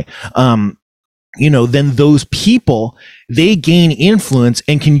same way. Then those people, they gain influence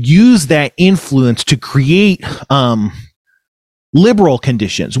and can use that influence to create, liberal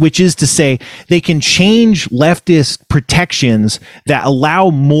conditions, which is to say they can change leftist protections that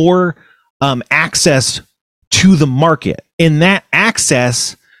allow more access to the market, and that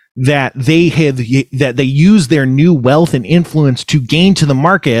access that they use their new wealth and influence to gain to the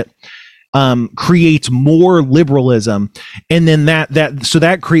market creates more liberalism, and then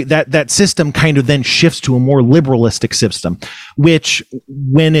that system kind of then shifts to a more liberalistic system, which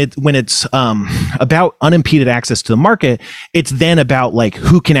when it's about unimpeded access to the market, it's then about like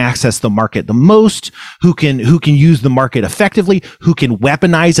who can access the market the most, who can use the market effectively, who can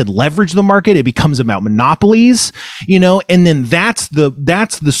weaponize and leverage the market. It becomes about monopolies, and then that's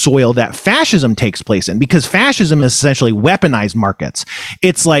the soil that fascism takes place in, because fascism is essentially weaponized markets.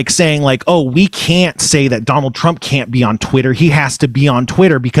 It's like saying like, oh, we can't say that Donald Trump can't be on Twitter. He has to be on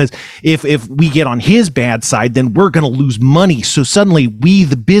Twitter because if we get on his bad side, then we're going to lose money. So suddenly we,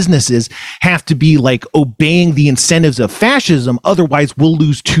 the businesses, have to be like obeying the incentives of fascism. Otherwise we'll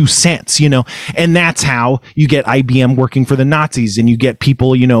lose 2 cents, and that's how you get IBM working for the Nazis, and you get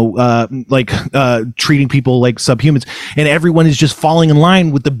people, treating people like subhumans, and everyone is just falling in line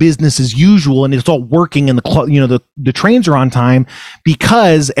with the business as usual. And it's all working, and the trains are on time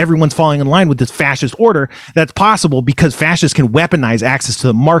because everyone's falling in line with this fascist order. That's possible because fascists can weaponize access to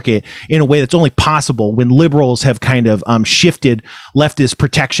the market in a way that's only possible when liberals have kind of shifted leftist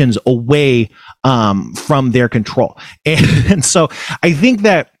protections away from their control. And so I think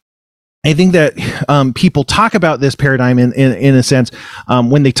that I think that people talk about this paradigm in a sense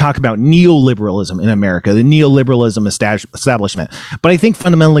when they talk about neoliberalism in America, the neoliberalism establishment. But I think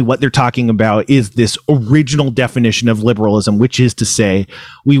fundamentally what they're talking about is this original definition of liberalism, which is to say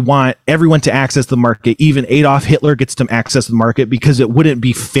we want everyone to access the market. Even Adolf Hitler gets to access the market because it wouldn't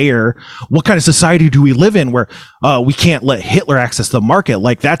be fair. What kind of society do we live in where we can't let Hitler access the market?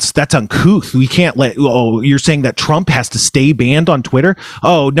 Like that's uncouth. We can't let. Oh, you're saying that Trump has to stay banned on Twitter?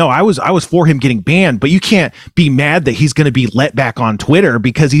 Oh no, I was for him getting banned, but you can't be mad that he's going to be let back on Twitter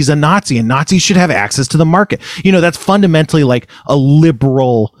because he's a Nazi, and Nazis should have access to the market. You know, that's fundamentally like a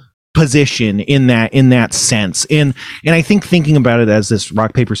liberal position in that sense. And I think thinking about it as this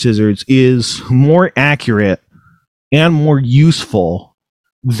rock, paper, scissors is more accurate and more useful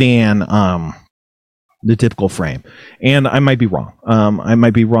than the typical frame. And I might be wrong. I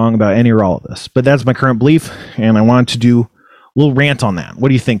might be wrong about any or all of this, but that's my current belief, and I wanted to do a little rant on that. What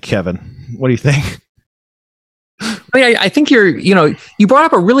do you think, Kevin? What do you think? I mean, I think you brought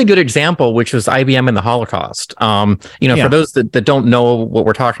up a really good example, which was IBM and the Holocaust. For those that don't know what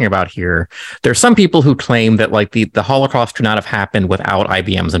we're talking about here, there are some people who claim that like the Holocaust could not have happened without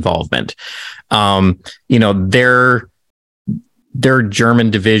IBM's involvement. Their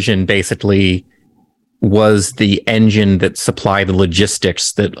German division basically was the engine that supplied the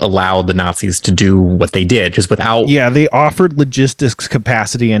logistics that allowed the Nazis to do what they did. Because without, they offered logistics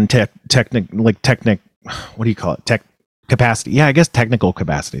capacity and what do you call it? Tech capacity. Yeah, I guess technical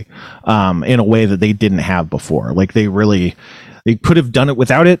capacity, in a way that they didn't have before. Like they could have done it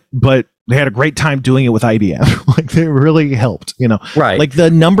without it, but they had a great time doing it with IBM. Like they really helped, right. Like the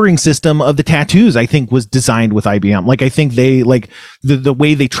numbering system of the tattoos, I think was designed with IBM. Like I think they like the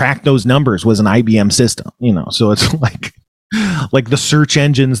way they tracked those numbers was an IBM system, so it's like the search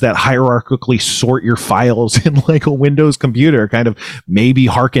engines that hierarchically sort your files in like a Windows computer kind of maybe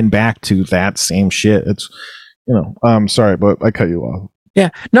harken back to that same shit. It's, sorry, but I cut you off. Yeah,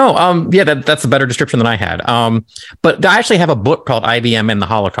 no, that's a better description than I had. But I actually have a book called IBM and the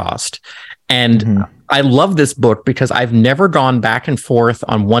Holocaust. And I love this book because I've never gone back and forth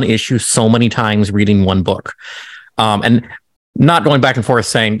on one issue so many times reading one book. And not going back and forth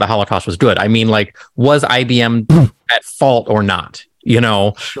saying the Holocaust was good. I mean, like, was IBM at fault or not?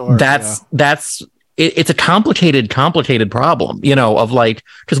 Sure, it's a complicated problem, of like,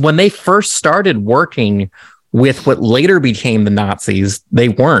 because when they first started working with what later became the Nazis, they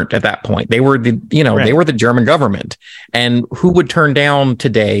weren't at that point. They were they were the German government. And who would turn down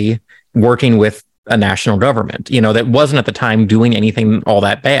today working with a national government, that wasn't at the time doing anything all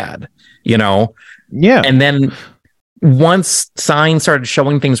that bad, Yeah. And then once signs started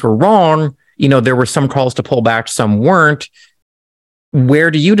showing things were wrong, there were some calls to pull back, some weren't.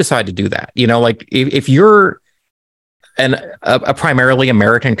 Where do you decide to do that? Like if you're a primarily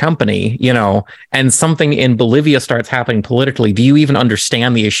American company, and something in Bolivia starts happening politically, do you even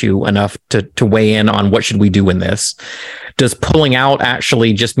understand the issue enough to weigh in on what should we do in this? Does pulling out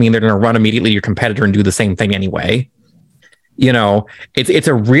actually just mean they're going to run immediately to your competitor and do the same thing anyway? It's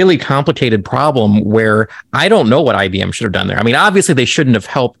a really complicated problem where I don't know what IBM should have done there. I mean, obviously they shouldn't have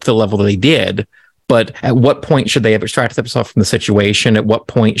helped the level that they did, but at what point should they have extracted themselves from the situation? At what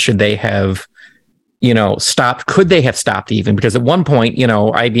point should they have, stopped? Could they have stopped even? Because at one point,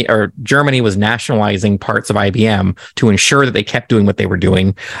 Germany was nationalizing parts of IBM to ensure that they kept doing what they were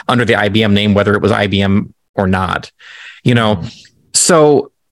doing under the IBM name, whether it was IBM or not, So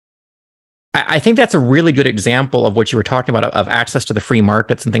I think that's a really good example of what you were talking about, of access to the free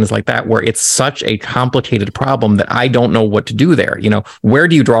markets and things like that, where it's such a complicated problem that I don't know what to do there. Where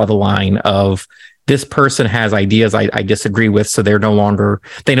do you draw the line of this person has ideas I disagree with, so they no longer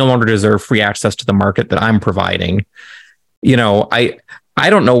deserve free access to the market that I'm providing? I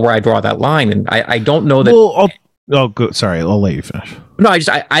don't know where I draw that line, and I don't know that. Well, sorry, I'll let you finish. No,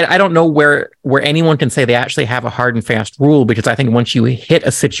 I don't know where anyone can say they actually have a hard and fast rule, because I think once you hit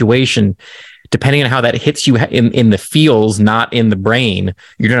a situation, depending on how that hits you in the feels, not in the brain,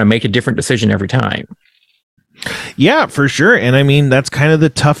 you're going to make a different decision every time. Yeah, for sure. And I mean, that's kind of the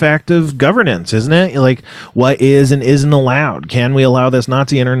tough act of governance, isn't it? Like, what is and isn't allowed? Can we allow this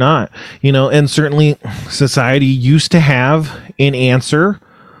Nazi in or not? And certainly society used to have an answer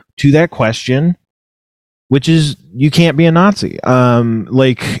to that question, which is you can't be a Nazi. When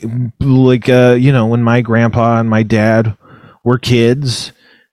my grandpa and my dad were kids,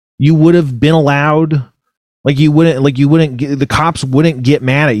 you would have been allowed. The cops wouldn't get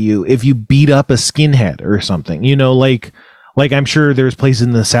mad at you if you beat up a skinhead or something. Like I'm sure there's places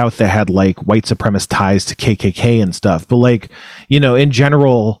in the South that had like white supremacist ties to KKK and stuff, but in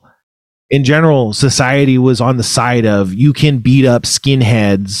general, in general, society was on the side of, you can beat up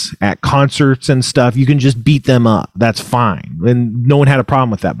skinheads at concerts and stuff. You can just beat them up. That's fine. And no one had a problem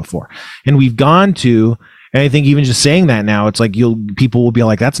with that before. And we've gone to, and I think even just saying that now, it's like people will be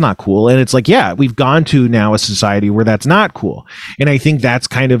like, that's not cool. And it's like, yeah, we've gone to now a society where that's not cool. And I think that's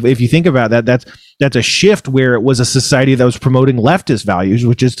kind of, if you think about that, that's a shift where it was a society that was promoting leftist values,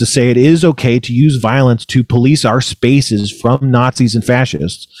 which is to say it is okay to use violence to police our spaces from Nazis and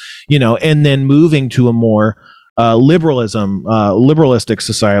fascists, and then moving to a more liberalistic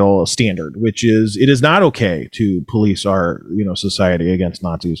societal standard, which is, it is not okay to police our, society against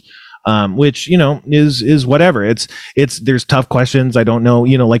Nazis. Which, is whatever. It's there's tough questions. I don't know,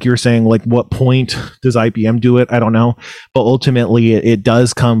 like you were saying, like what point does IBM do it? I don't know. But ultimately it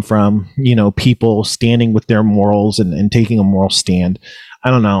does come from, people standing with their morals and taking a moral stand.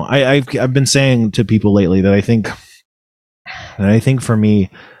 I don't know. I've been saying to people lately that I think for me,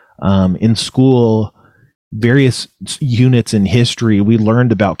 in school, various units in history, we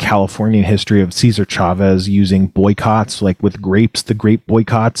learned about Californian history of Cesar Chavez using boycotts, like with grapes, the grape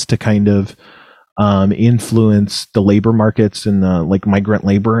boycotts, to kind of influence the labor markets and like migrant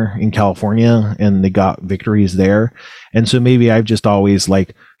labor in California, and they got victories there. And so maybe I've just always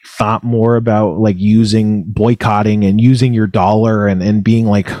like thought more about like using boycotting and using your dollar and being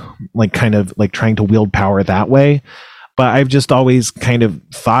like kind of like trying to wield power that way. But I've just always kind of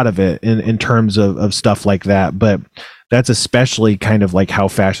thought of it in terms of stuff like that. But that's especially kind of like how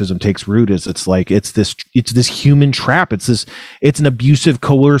fascism takes root, is it's this human trap. It's an abusive,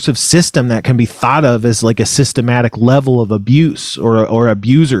 coercive system that can be thought of as like a systematic level of abuse or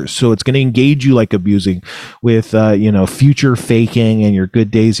abusers. So it's going to engage you like abusing with, future faking and your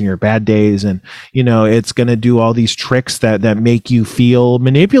good days and your bad days. And, it's going to do all these tricks that make you feel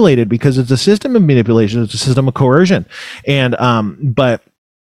manipulated, because it's a system of manipulation. It's a system of coercion. And, but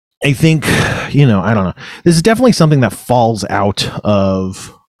I think, I don't know. This is definitely something that falls out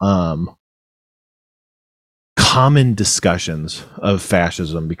of common discussions of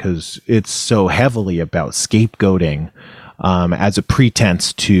fascism, because it's so heavily about scapegoating as a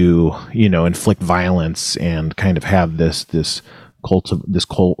pretense to, inflict violence and kind of have this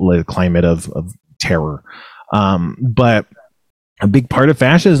climate of terror. But a big part of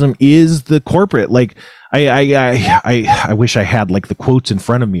fascism is the corporate, like, I wish I had like the quotes in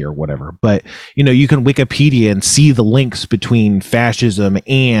front of me or whatever, but you can Wikipedia and see the links between fascism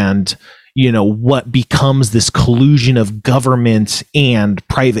and what becomes this collusion of government and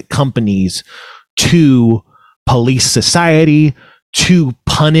private companies to police society, to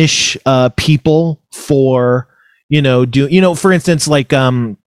punish people for for instance, like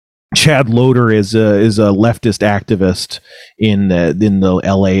Chad Loder is a leftist activist in the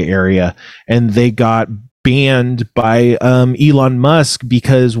LA area, and they got banned by Elon Musk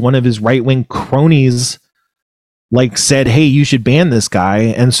because one of his right-wing cronies like said, hey, you should ban this guy.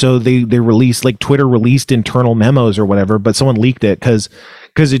 And so they released, like, Twitter released internal memos or whatever, but someone leaked it because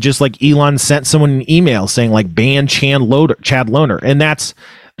it just, like, Elon sent someone an email saying, like, ban Chad Loder. And that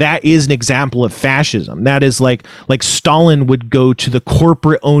is an example of fascism. That is like Stalin would go to the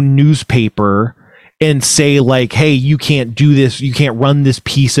corporate owned newspaper and say, like, hey, you can't do this. You can't run this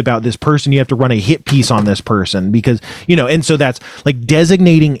piece about this person. You have to run a hit piece on this person because, and so that's like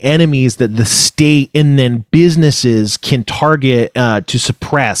designating enemies that the state and then businesses can target to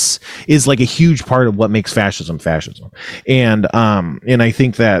suppress is like a huge part of what makes fascism. And I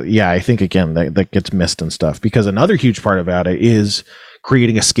think that, I think again, that gets missed and stuff, because another huge part about it is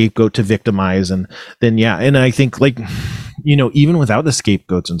creating a scapegoat to victimize. And then, and I think, like, even without the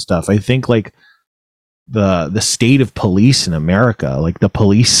scapegoats and stuff, I think like the state of police in America, like the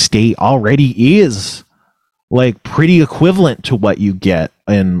police state already is like pretty equivalent to what you get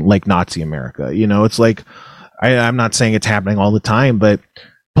in like Nazi America. It's like, I'm not saying it's happening all the time, but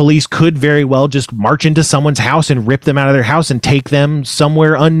police could very well just march into someone's house and rip them out of their house and take them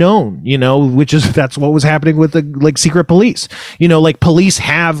somewhere unknown, that's what was happening with the like secret police. Like police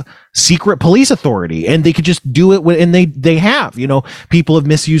have secret police authority and they could just do it and they have, people have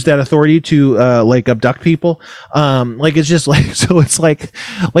misused that authority to like abduct people. Like it's just like, so it's like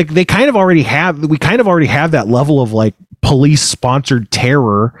we kind of already have that level of like police sponsored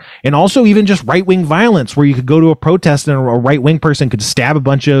terror, and also even just right-wing violence where you could go to a protest and a right-wing person could stab a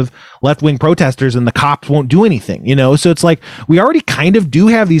bunch of left-wing protesters and the cops won't do anything, so it's like we already kind of do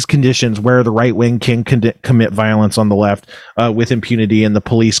have these conditions where the right wing can commit violence on the left with impunity, and the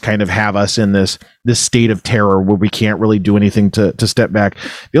police kind of have us in this state of terror where we can't really do anything to step back.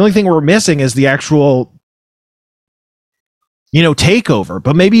 The only thing we're missing is the actual take over.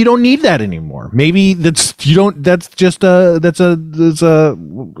 But maybe you don't need that anymore. Maybe that's just a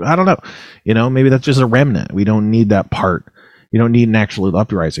I don't know. Maybe that's just a remnant. We don't need that part. You don't need an actual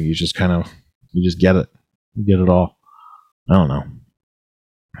uprising. You just get it. You get it all. I don't know,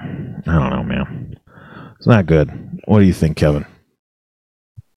 man. It's not good. What do you think, Kevin?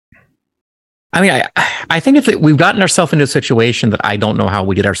 I mean, I think we've gotten ourselves into a situation that I don't know how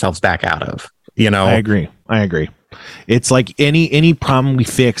we get ourselves back out of. I agree. It's like any problem we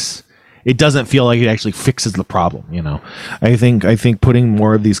fix, it doesn't feel like it actually fixes the problem. I think putting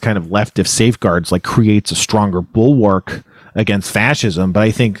more of these kind of leftist safeguards like creates a stronger bulwark against fascism. But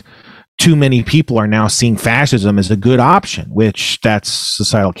I think too many people are now seeing fascism as a good option, which that's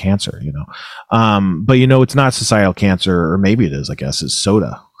societal cancer. But it's not societal cancer, or maybe it is. I guess is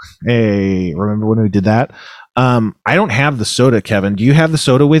soda. Hey, remember when we did that? I don't have the soda, Kevin. Do you have the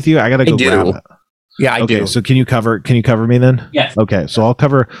soda with you? I gotta go grab it. Yeah, I do. So can you cover me then? Yes. Okay. So I'll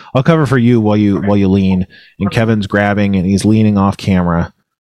cover for you while you lean, and Kevin's grabbing and he's leaning off camera.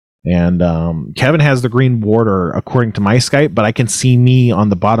 And Kevin has the green border according to my Skype, but I can see me on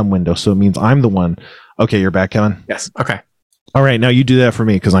the bottom window, so it means I'm the one. Okay, you're back, Kevin. Yes. Okay. All right, now you do that for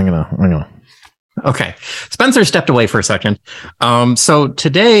me because I'm gonna. Okay. Spencer stepped away for a second. So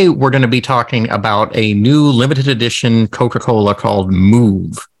today we're going to be talking about a new limited edition Coca-Cola called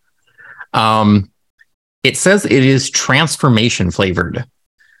Move. It says it is transformation flavored.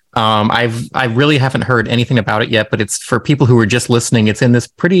 I really haven't heard anything about it yet, but it's for people who are just listening. It's in this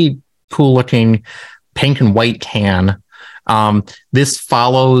pretty cool looking pink and white can. This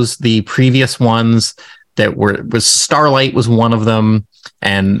follows the previous ones that was Starlight was one of them,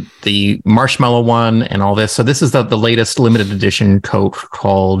 and the marshmallow one and all this. So this is the latest limited edition Coke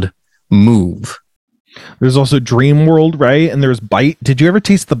called Move. There's also Dream World, right? And there's Bite. Did you ever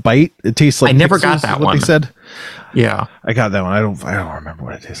taste the Bite? It tastes like I never got that one. They said. Yeah, I got that one. I don't remember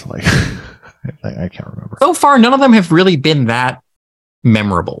what it tastes like. I can't remember. So far, none of them have really been that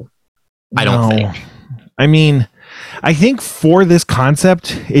memorable. I don't think. I mean, I think for this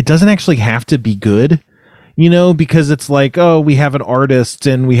concept, it doesn't actually have to be good. Because it's like, oh, we have an artist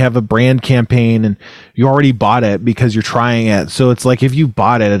and we have a brand campaign and you already bought it because you're trying it. So it's like, if you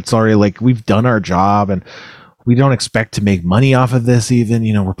bought it, it's already like, we've done our job and we don't expect to make money off of this even.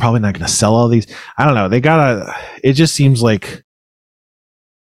 We're probably not going to sell all these. I don't know. It just seems like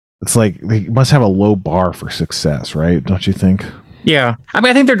it's like they must have a low bar for success, right? Don't you think? Yeah. I mean,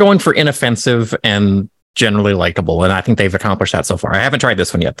 I think they're going for inoffensive and generally likable, and I think they've accomplished that so far. I haven't tried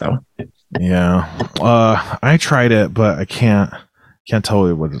this one yet, though. Yeah, I tried it, but I can't tell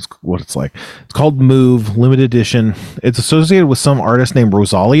you what it's like. It's called Move limited edition. It's associated with some artist named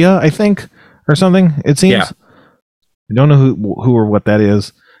Rosalia, I think, or something. It seems. Yeah. I don't know who or what that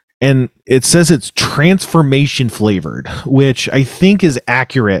is, and it says it's transformation flavored, which I think is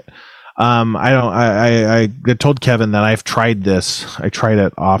accurate. I told Kevin that I've tried this. I tried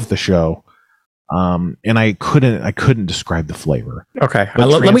it off the show. And I couldn't describe the flavor. Okay.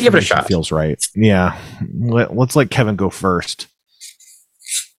 Let me give it a shot. Feels right. Yeah. Let's let Kevin go first.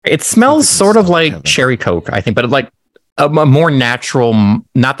 It smells sort of like Kevin. Cherry Coke, I think, but like a more natural,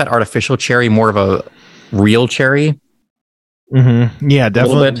 not that artificial cherry, more of a real cherry. Mm-hmm. Yeah,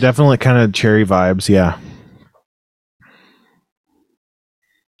 definitely kind of cherry vibes. Yeah.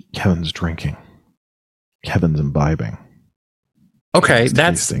 Kevin's drinking. Kevin's imbibing. Okay,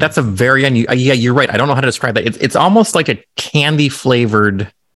 that's a very unusual. Yeah, you're right. I don't know how to describe that. It's almost like a candy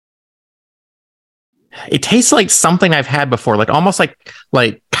flavored. It tastes like something I've had before, like almost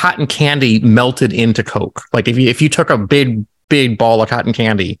like cotton candy melted into Coke. Like if you took a big ball of cotton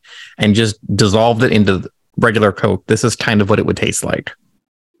candy and just dissolved it into regular Coke, this is kind of what it would taste like.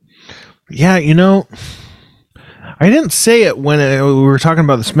 Yeah, I didn't say it when we were talking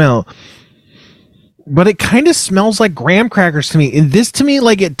about the smell. But it kind of smells like graham crackers to me. And this to me,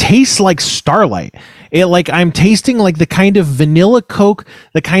 like, it tastes like Starlight. It like I'm tasting like the kind of vanilla Coke,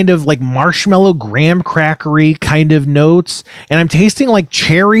 the kind of like marshmallow graham crackery kind of notes. And I'm tasting like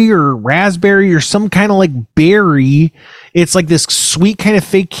cherry or raspberry or some kind of like berry. It's like this sweet kind of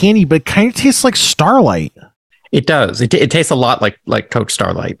fake candy, but it kind of tastes like Starlight. It does. It tastes a lot like Coke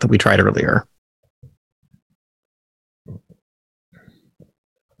Starlight that we tried earlier.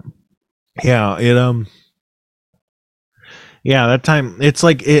 Yeah, yeah, that time it's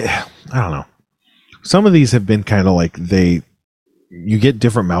like I don't know. Some of these have been kind of like you get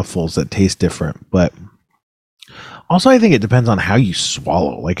different mouthfuls that taste different, but also I think it depends on how you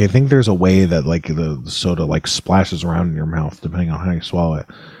swallow. Like I think there's a way that like the soda like splashes around in your mouth depending on how you swallow it.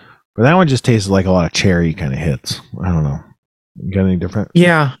 But that one just tastes like a lot of cherry kind of hits. I don't know. Got any different?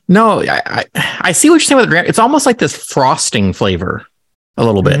 Yeah. No, I see what you're saying with the, it's almost like this frosting flavor a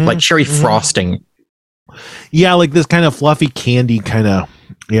little bit, like cherry frosting. Yeah, like this kind of fluffy candy kind of,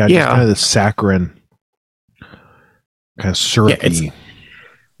 just kind of this saccharine, kind of syrupy.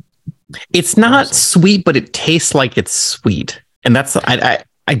 It's not sweet, but it tastes like it's sweet. And that's, I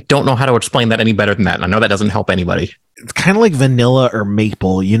don't know how to explain that any better than that. And I know that doesn't help anybody. It's kind of like vanilla or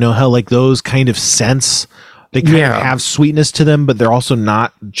maple. You know how like those kind of scents, they kind of have sweetness to them, but they're also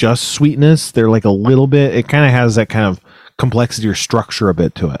not just sweetness. They're like a little bit, it kind of has that kind of complexity or structure a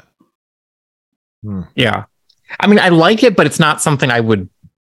bit to it. Yeah. I mean, I like it, but it's not something I would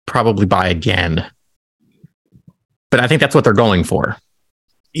probably buy again. But I think that's what they're going for.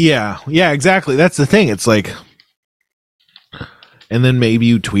 Yeah, exactly. That's the thing. It's like, and then maybe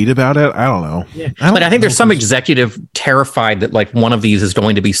you tweet about it. I don't know. Yeah. I think there's some executive terrified that like one of these is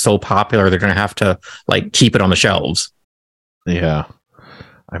going to be so popular they're going to have to like keep it on the shelves. Yeah.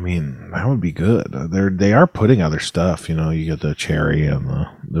 I mean, that would be good. They are putting other stuff. You know, you get the cherry and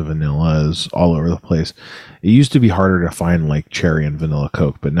the vanilla is all over the place. It used to be harder to find like cherry and vanilla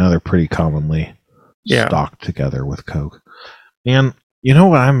Coke, but now they're pretty commonly stocked together with Coke. And you know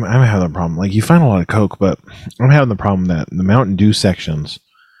what? I'm having a problem. Like you find a lot of Coke, but I'm having the problem that the Mountain Dew sections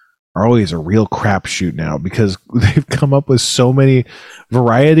are always a real crapshoot now because they've come up with so many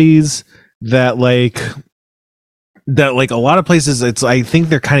varieties that a lot of places I think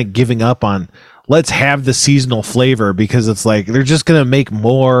they're kind of giving up on let's have the seasonal flavor because it's like they're just gonna make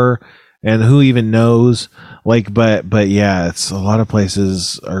more and who even knows, like but yeah, it's a lot of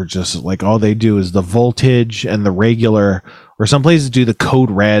places are just like all they do is the voltage and the regular, or some places do the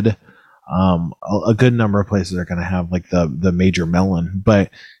code red. A good number of places are gonna have like the major melon, but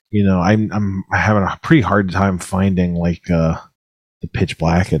you know I'm having a pretty hard time finding like the pitch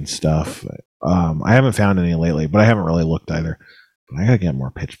black and stuff. I haven't found any lately, but I haven't really looked either. But I gotta get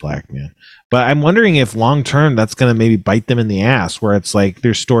more pitch black, man. But I'm wondering if long term that's gonna maybe bite them in the ass, where it's like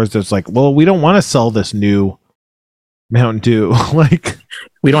there's stores that's like, well, we don't want to sell this new Mountain Dew. Like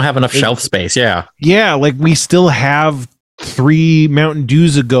we don't have enough shelf space. Yeah, like we still have 3 Mountain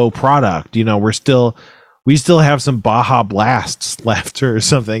Dews ago product. You know, we still have some Baja Blasts left or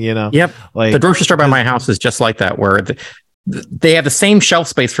something. You know, yep. Like the grocery store by my house is just like that, where they have the same shelf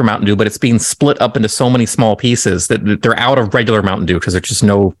space for Mountain Dew, but it's being split up into so many small pieces that they're out of regular Mountain Dew because there's just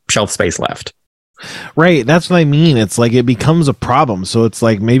no shelf space left. Right. That's what I mean. It's like it becomes a problem. So it's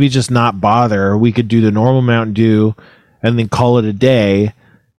like maybe just not bother. We could do the normal Mountain Dew and then call it a day,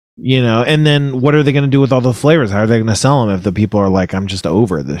 you know, and then what are they going to do with all the flavors? How are they going to sell them if the people are like, I'm just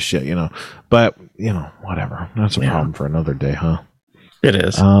over this shit, you know? But, you know, whatever. That's a problem for another day, huh? It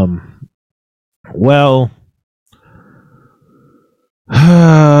is. Well,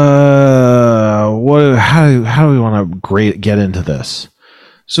 how do we want to get into this?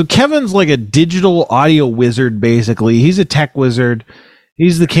 So Kevin's like a digital audio wizard, basically. He's a tech wizard.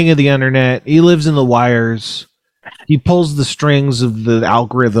 He's the king of the internet. He lives in the wires. He pulls the strings of the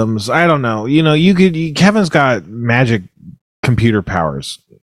algorithms. I don't know. You know, Kevin's got magic computer powers.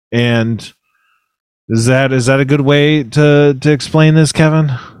 And is that a good way to explain this,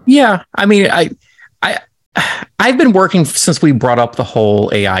 Kevin? Yeah. I mean, I've been working since we brought up the whole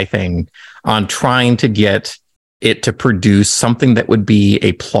AI thing on trying to get it to produce something that would be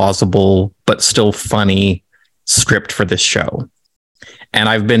a plausible but still funny script for this show. And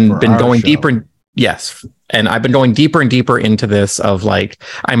I've been going deeper. Yes. And I've been going deeper and deeper into this of like,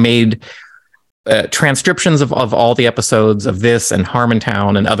 I made transcriptions of all the episodes of this and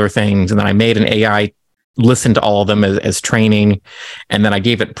Harmontown and other things. And then I made an AI listen to all of them as training. And then I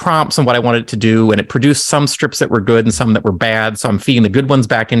gave it prompts on what I wanted it to do. And it produced some strips that were good and some that were bad. So I'm feeding the good ones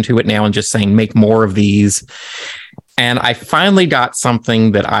back into it now and just saying, make more of these. And I finally got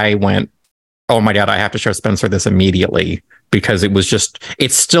something that I went, oh my God, I have to show Spencer this immediately, because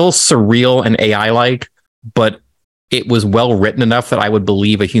it's still surreal and AI-like, but it was well written enough that I would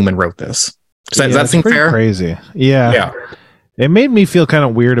believe a human wrote this. Does that seem fair? Crazy. Yeah. It made me feel kind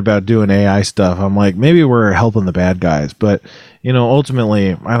of weird about doing AI stuff. I'm like, maybe we're helping the bad guys, but you know,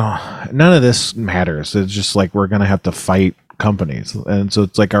 ultimately, none of this matters. It's just like we're gonna have to fight companies, and so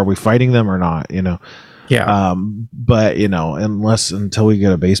it's like, are we fighting them or not? You know? Yeah. But you know, until we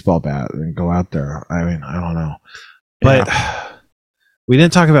get a baseball bat and go out there, I mean, I don't know. But we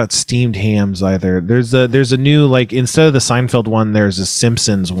didn't talk about steamed hams either. There's a new, like, instead of the Seinfeld one, there's a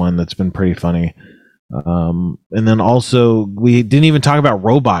Simpsons one that's been pretty funny. And then also we didn't even talk about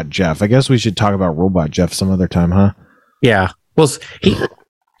Robot Jeff. I guess we should talk about Robot Jeff some other time, huh? Yeah. Well,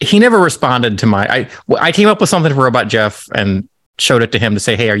 he never responded to I came up with something for Robot Jeff and showed it to him to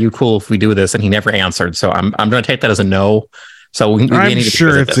say, hey, are you cool if we do this? And he never answered. So I'm going to take that as a no. So we I'm need to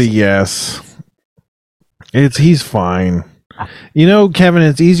sure visit it's this. a yes. He's fine. You know, Kevin,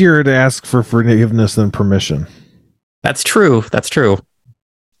 it's easier to ask for forgiveness than permission. That's true. That's true.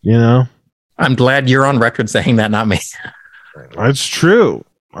 You know? I'm glad you're on record saying that, not me. It's true.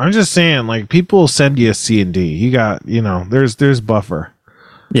 I'm just saying, like, people send you a C and D. You got, there's buffer.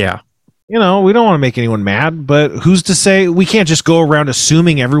 Yeah. We don't want to make anyone mad, but who's to say we can't just go around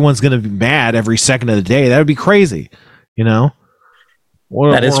assuming everyone's going to be mad every second of the day? That would be crazy.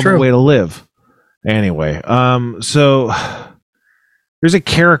 What That a is horrible true. way to live. Anyway, so there's a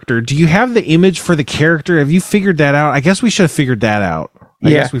character. Do you have the image for the character? Have you figured that out? I guess we should have figured that out. I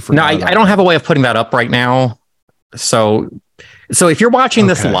guess we No, forgot I about don't that. have a way of putting that up right now. So if you're watching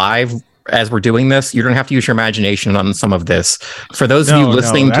this Okay. live as we're doing this, you're going to have to use your imagination on some of this. For those of you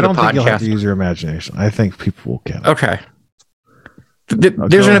listening I to the don't think you'll have to podcast, use your imagination. I think people will get it. okay. There's go going to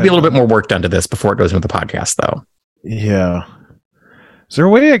be ahead. a little bit more work done to this before it goes into the podcast, though. Yeah. Is there a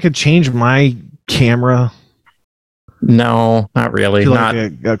way I could change my camera No, not really. to Not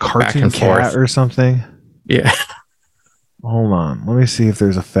like a cartoon and cat forth. or something? yeah. Hold on. Let me see if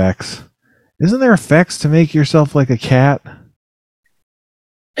there's effects. Isn't there effects to make yourself like a cat?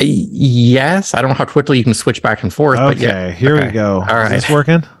 Yes, I don't know how quickly you can switch back and forth. But yeah, Okay, here we Okay. go. All Is this right.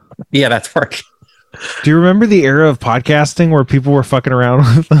 working? yeah, that's working. Do you remember the era of podcasting where people were fucking around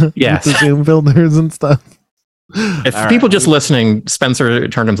with Yes. the Zoom filters and stuff? If All people right. just listening, Spencer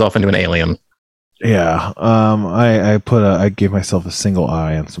turned himself into an alien. Yeah. I gave myself a single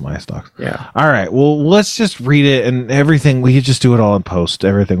eye on some eye stalks. Yeah. All right. Well, let's just read it and everything. We could just do it all in post.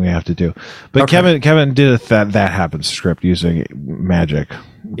 Everything we have to do. But Okay. Kevin did a that happens script using magic.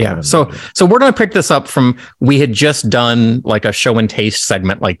 Yeah. Kevin So magic. we're going to pick this up from, we had just done like a show and taste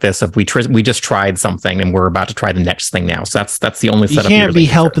segment like this. If we just tried something and we're about to try the next thing now. So that's the only you setup. can't be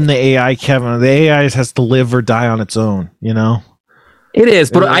helping the AI, Kevin. The AI has to live or die on its own. It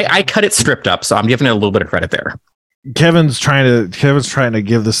is, but I cut it stripped up. So I'm giving it a little bit of credit there. Kevin's trying to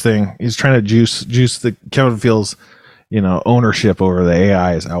give this thing. He's trying to juice the. Kevin feels, ownership over the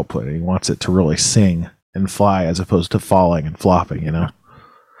AI's output. He wants it to really sing and fly as opposed to falling and flopping.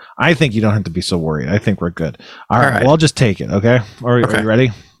 I think you don't have to be so worried. I think we're good. All right. right. Well, I'll just take it. Okay. Are you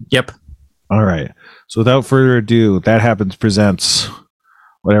ready? Yep. All right. So without further ado, That Happens presents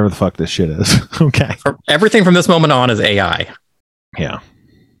whatever the fuck this shit is. Okay. Everything from this moment on is AI. Yeah.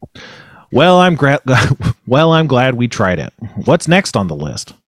 Well, I'm glad we tried it. What's next on the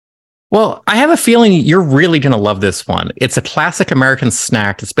list? Well, I have a feeling you're really going to love this one. It's a classic American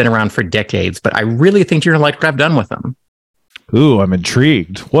snack that's been around for decades, but I really think you're going to like what I've done with them. Ooh, I'm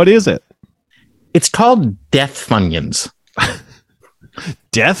intrigued. What is it? It's called Death Funyuns.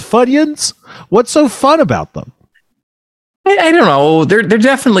 Death Funyuns? What's so fun about them? I don't know. They're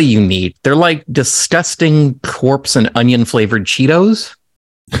definitely unique. They're like disgusting corpse and onion flavored Cheetos.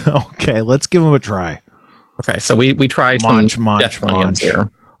 Okay, let's give them a try. Okay, so we tried some Munch, munch, Death Funyuns munch. here.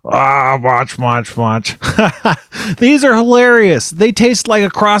 Ah, watch. These are hilarious. They taste like a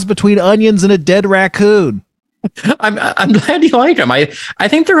cross between onions and a dead raccoon. I'm glad you like them. I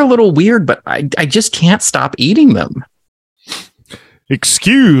think they're a little weird, but I just can't stop eating them.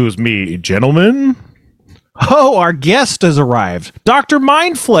 Excuse me, gentlemen. Oh, our guest has arrived. Dr.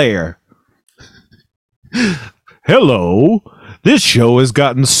 Mindflayer. Hello. This show has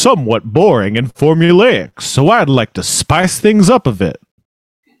gotten somewhat boring and formulaic, so I'd like to spice things up a bit.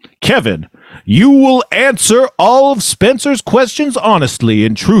 Kevin, you will answer all of Spencer's questions honestly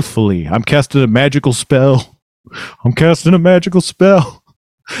and truthfully. I'm casting a magical spell.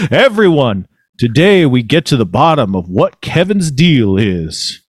 Everyone, today we get to the bottom of what Kevin's deal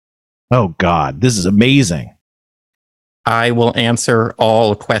is. Oh, God, this is amazing. I will answer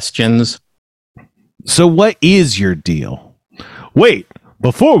all questions. So what is your deal? Wait,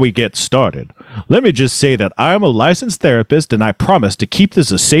 before we get started, let me just say that I'm a licensed therapist and I promise to keep this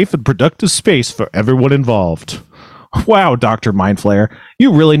a safe and productive space for everyone involved. Wow, Dr. Mindflayer,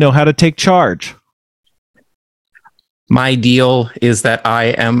 you really know how to take charge. My deal is that I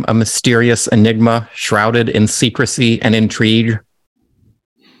am a mysterious enigma shrouded in secrecy and intrigue.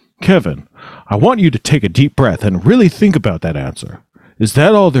 Kevin, I want you to take a deep breath and really think about that answer. Is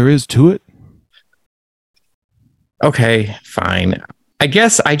that all there is to it? Okay, fine. I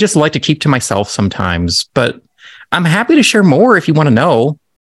guess I just like to keep to myself sometimes, but I'm happy to share more if you want to know.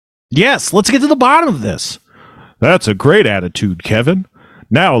 Yes, let's get to the bottom of this. That's a great attitude, Kevin.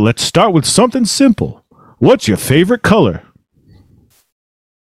 Now let's start with something simple. What's your favorite color?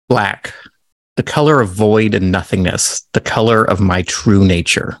 Black, the color of void and nothingness, the color of my true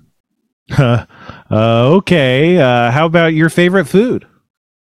nature. Okay. How about your favorite food?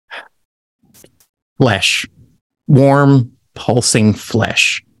 Flesh, warm, pulsing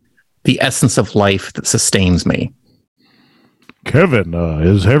flesh, the essence of life that sustains me. Kevin,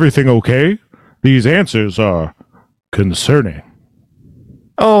 is everything okay? These answers are concerning.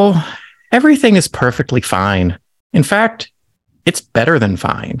 Oh, everything is perfectly fine. In fact, it's better than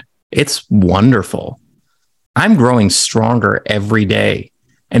fine. It's wonderful. I'm growing stronger every day,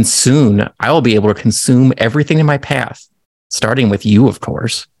 and soon I will be able to consume everything in my path, starting with you, of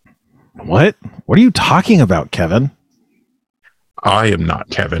course. What? What are you talking about, Kevin? I am not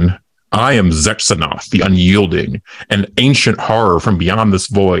Kevin. I am Zexanoth, the Unyielding, an ancient horror from beyond this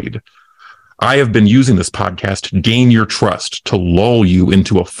void. I have been using this podcast to gain your trust, to lull you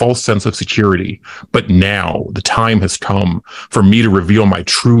into a false sense of security. But now the time has come for me to reveal my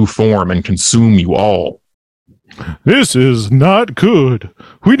true form and consume you all. This is not good.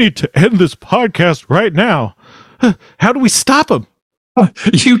 We need to end this podcast right now. How do we stop him?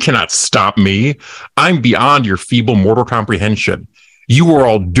 You cannot stop me. I'm beyond your feeble mortal comprehension. You are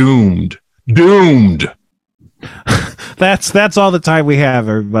all doomed. Doomed. That's all the time we have,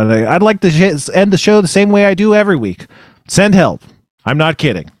 everybody. I'd like to end the show the same way I do every week. Send help. I'm not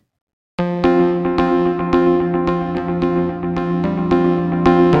kidding.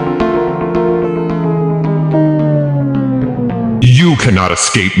 You cannot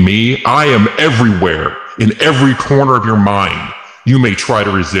escape me. I am everywhere, in every corner of your mind. You may try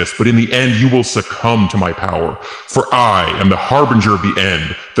to resist, but in the end, you will succumb to my power. For I am the harbinger of the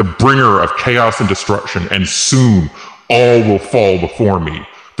end, the bringer of chaos and destruction, and soon all will fall before me.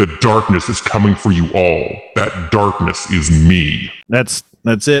 The darkness is coming for you all. That darkness is me. That's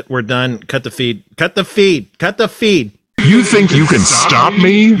it. We're done. Cut the feed. Cut the feed. Cut the feed. You think you can stop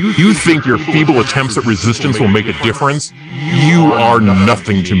me? You think your feeble attempts at resistance will make a difference? You are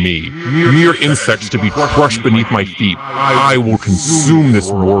nothing to me. Mere insects to be crushed beneath my feet. I will consume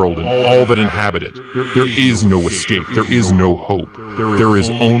this world and all that inhabit it. There is no escape. There is no hope. There is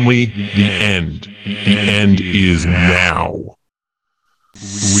only the end. The end is now.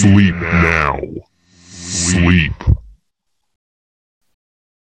 Sleep now. Sleep.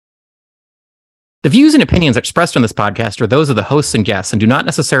 The views and opinions expressed on this podcast are those of the hosts and guests and do not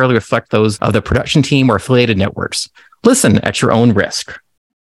necessarily reflect those of the production team or affiliated networks. Listen at your own risk.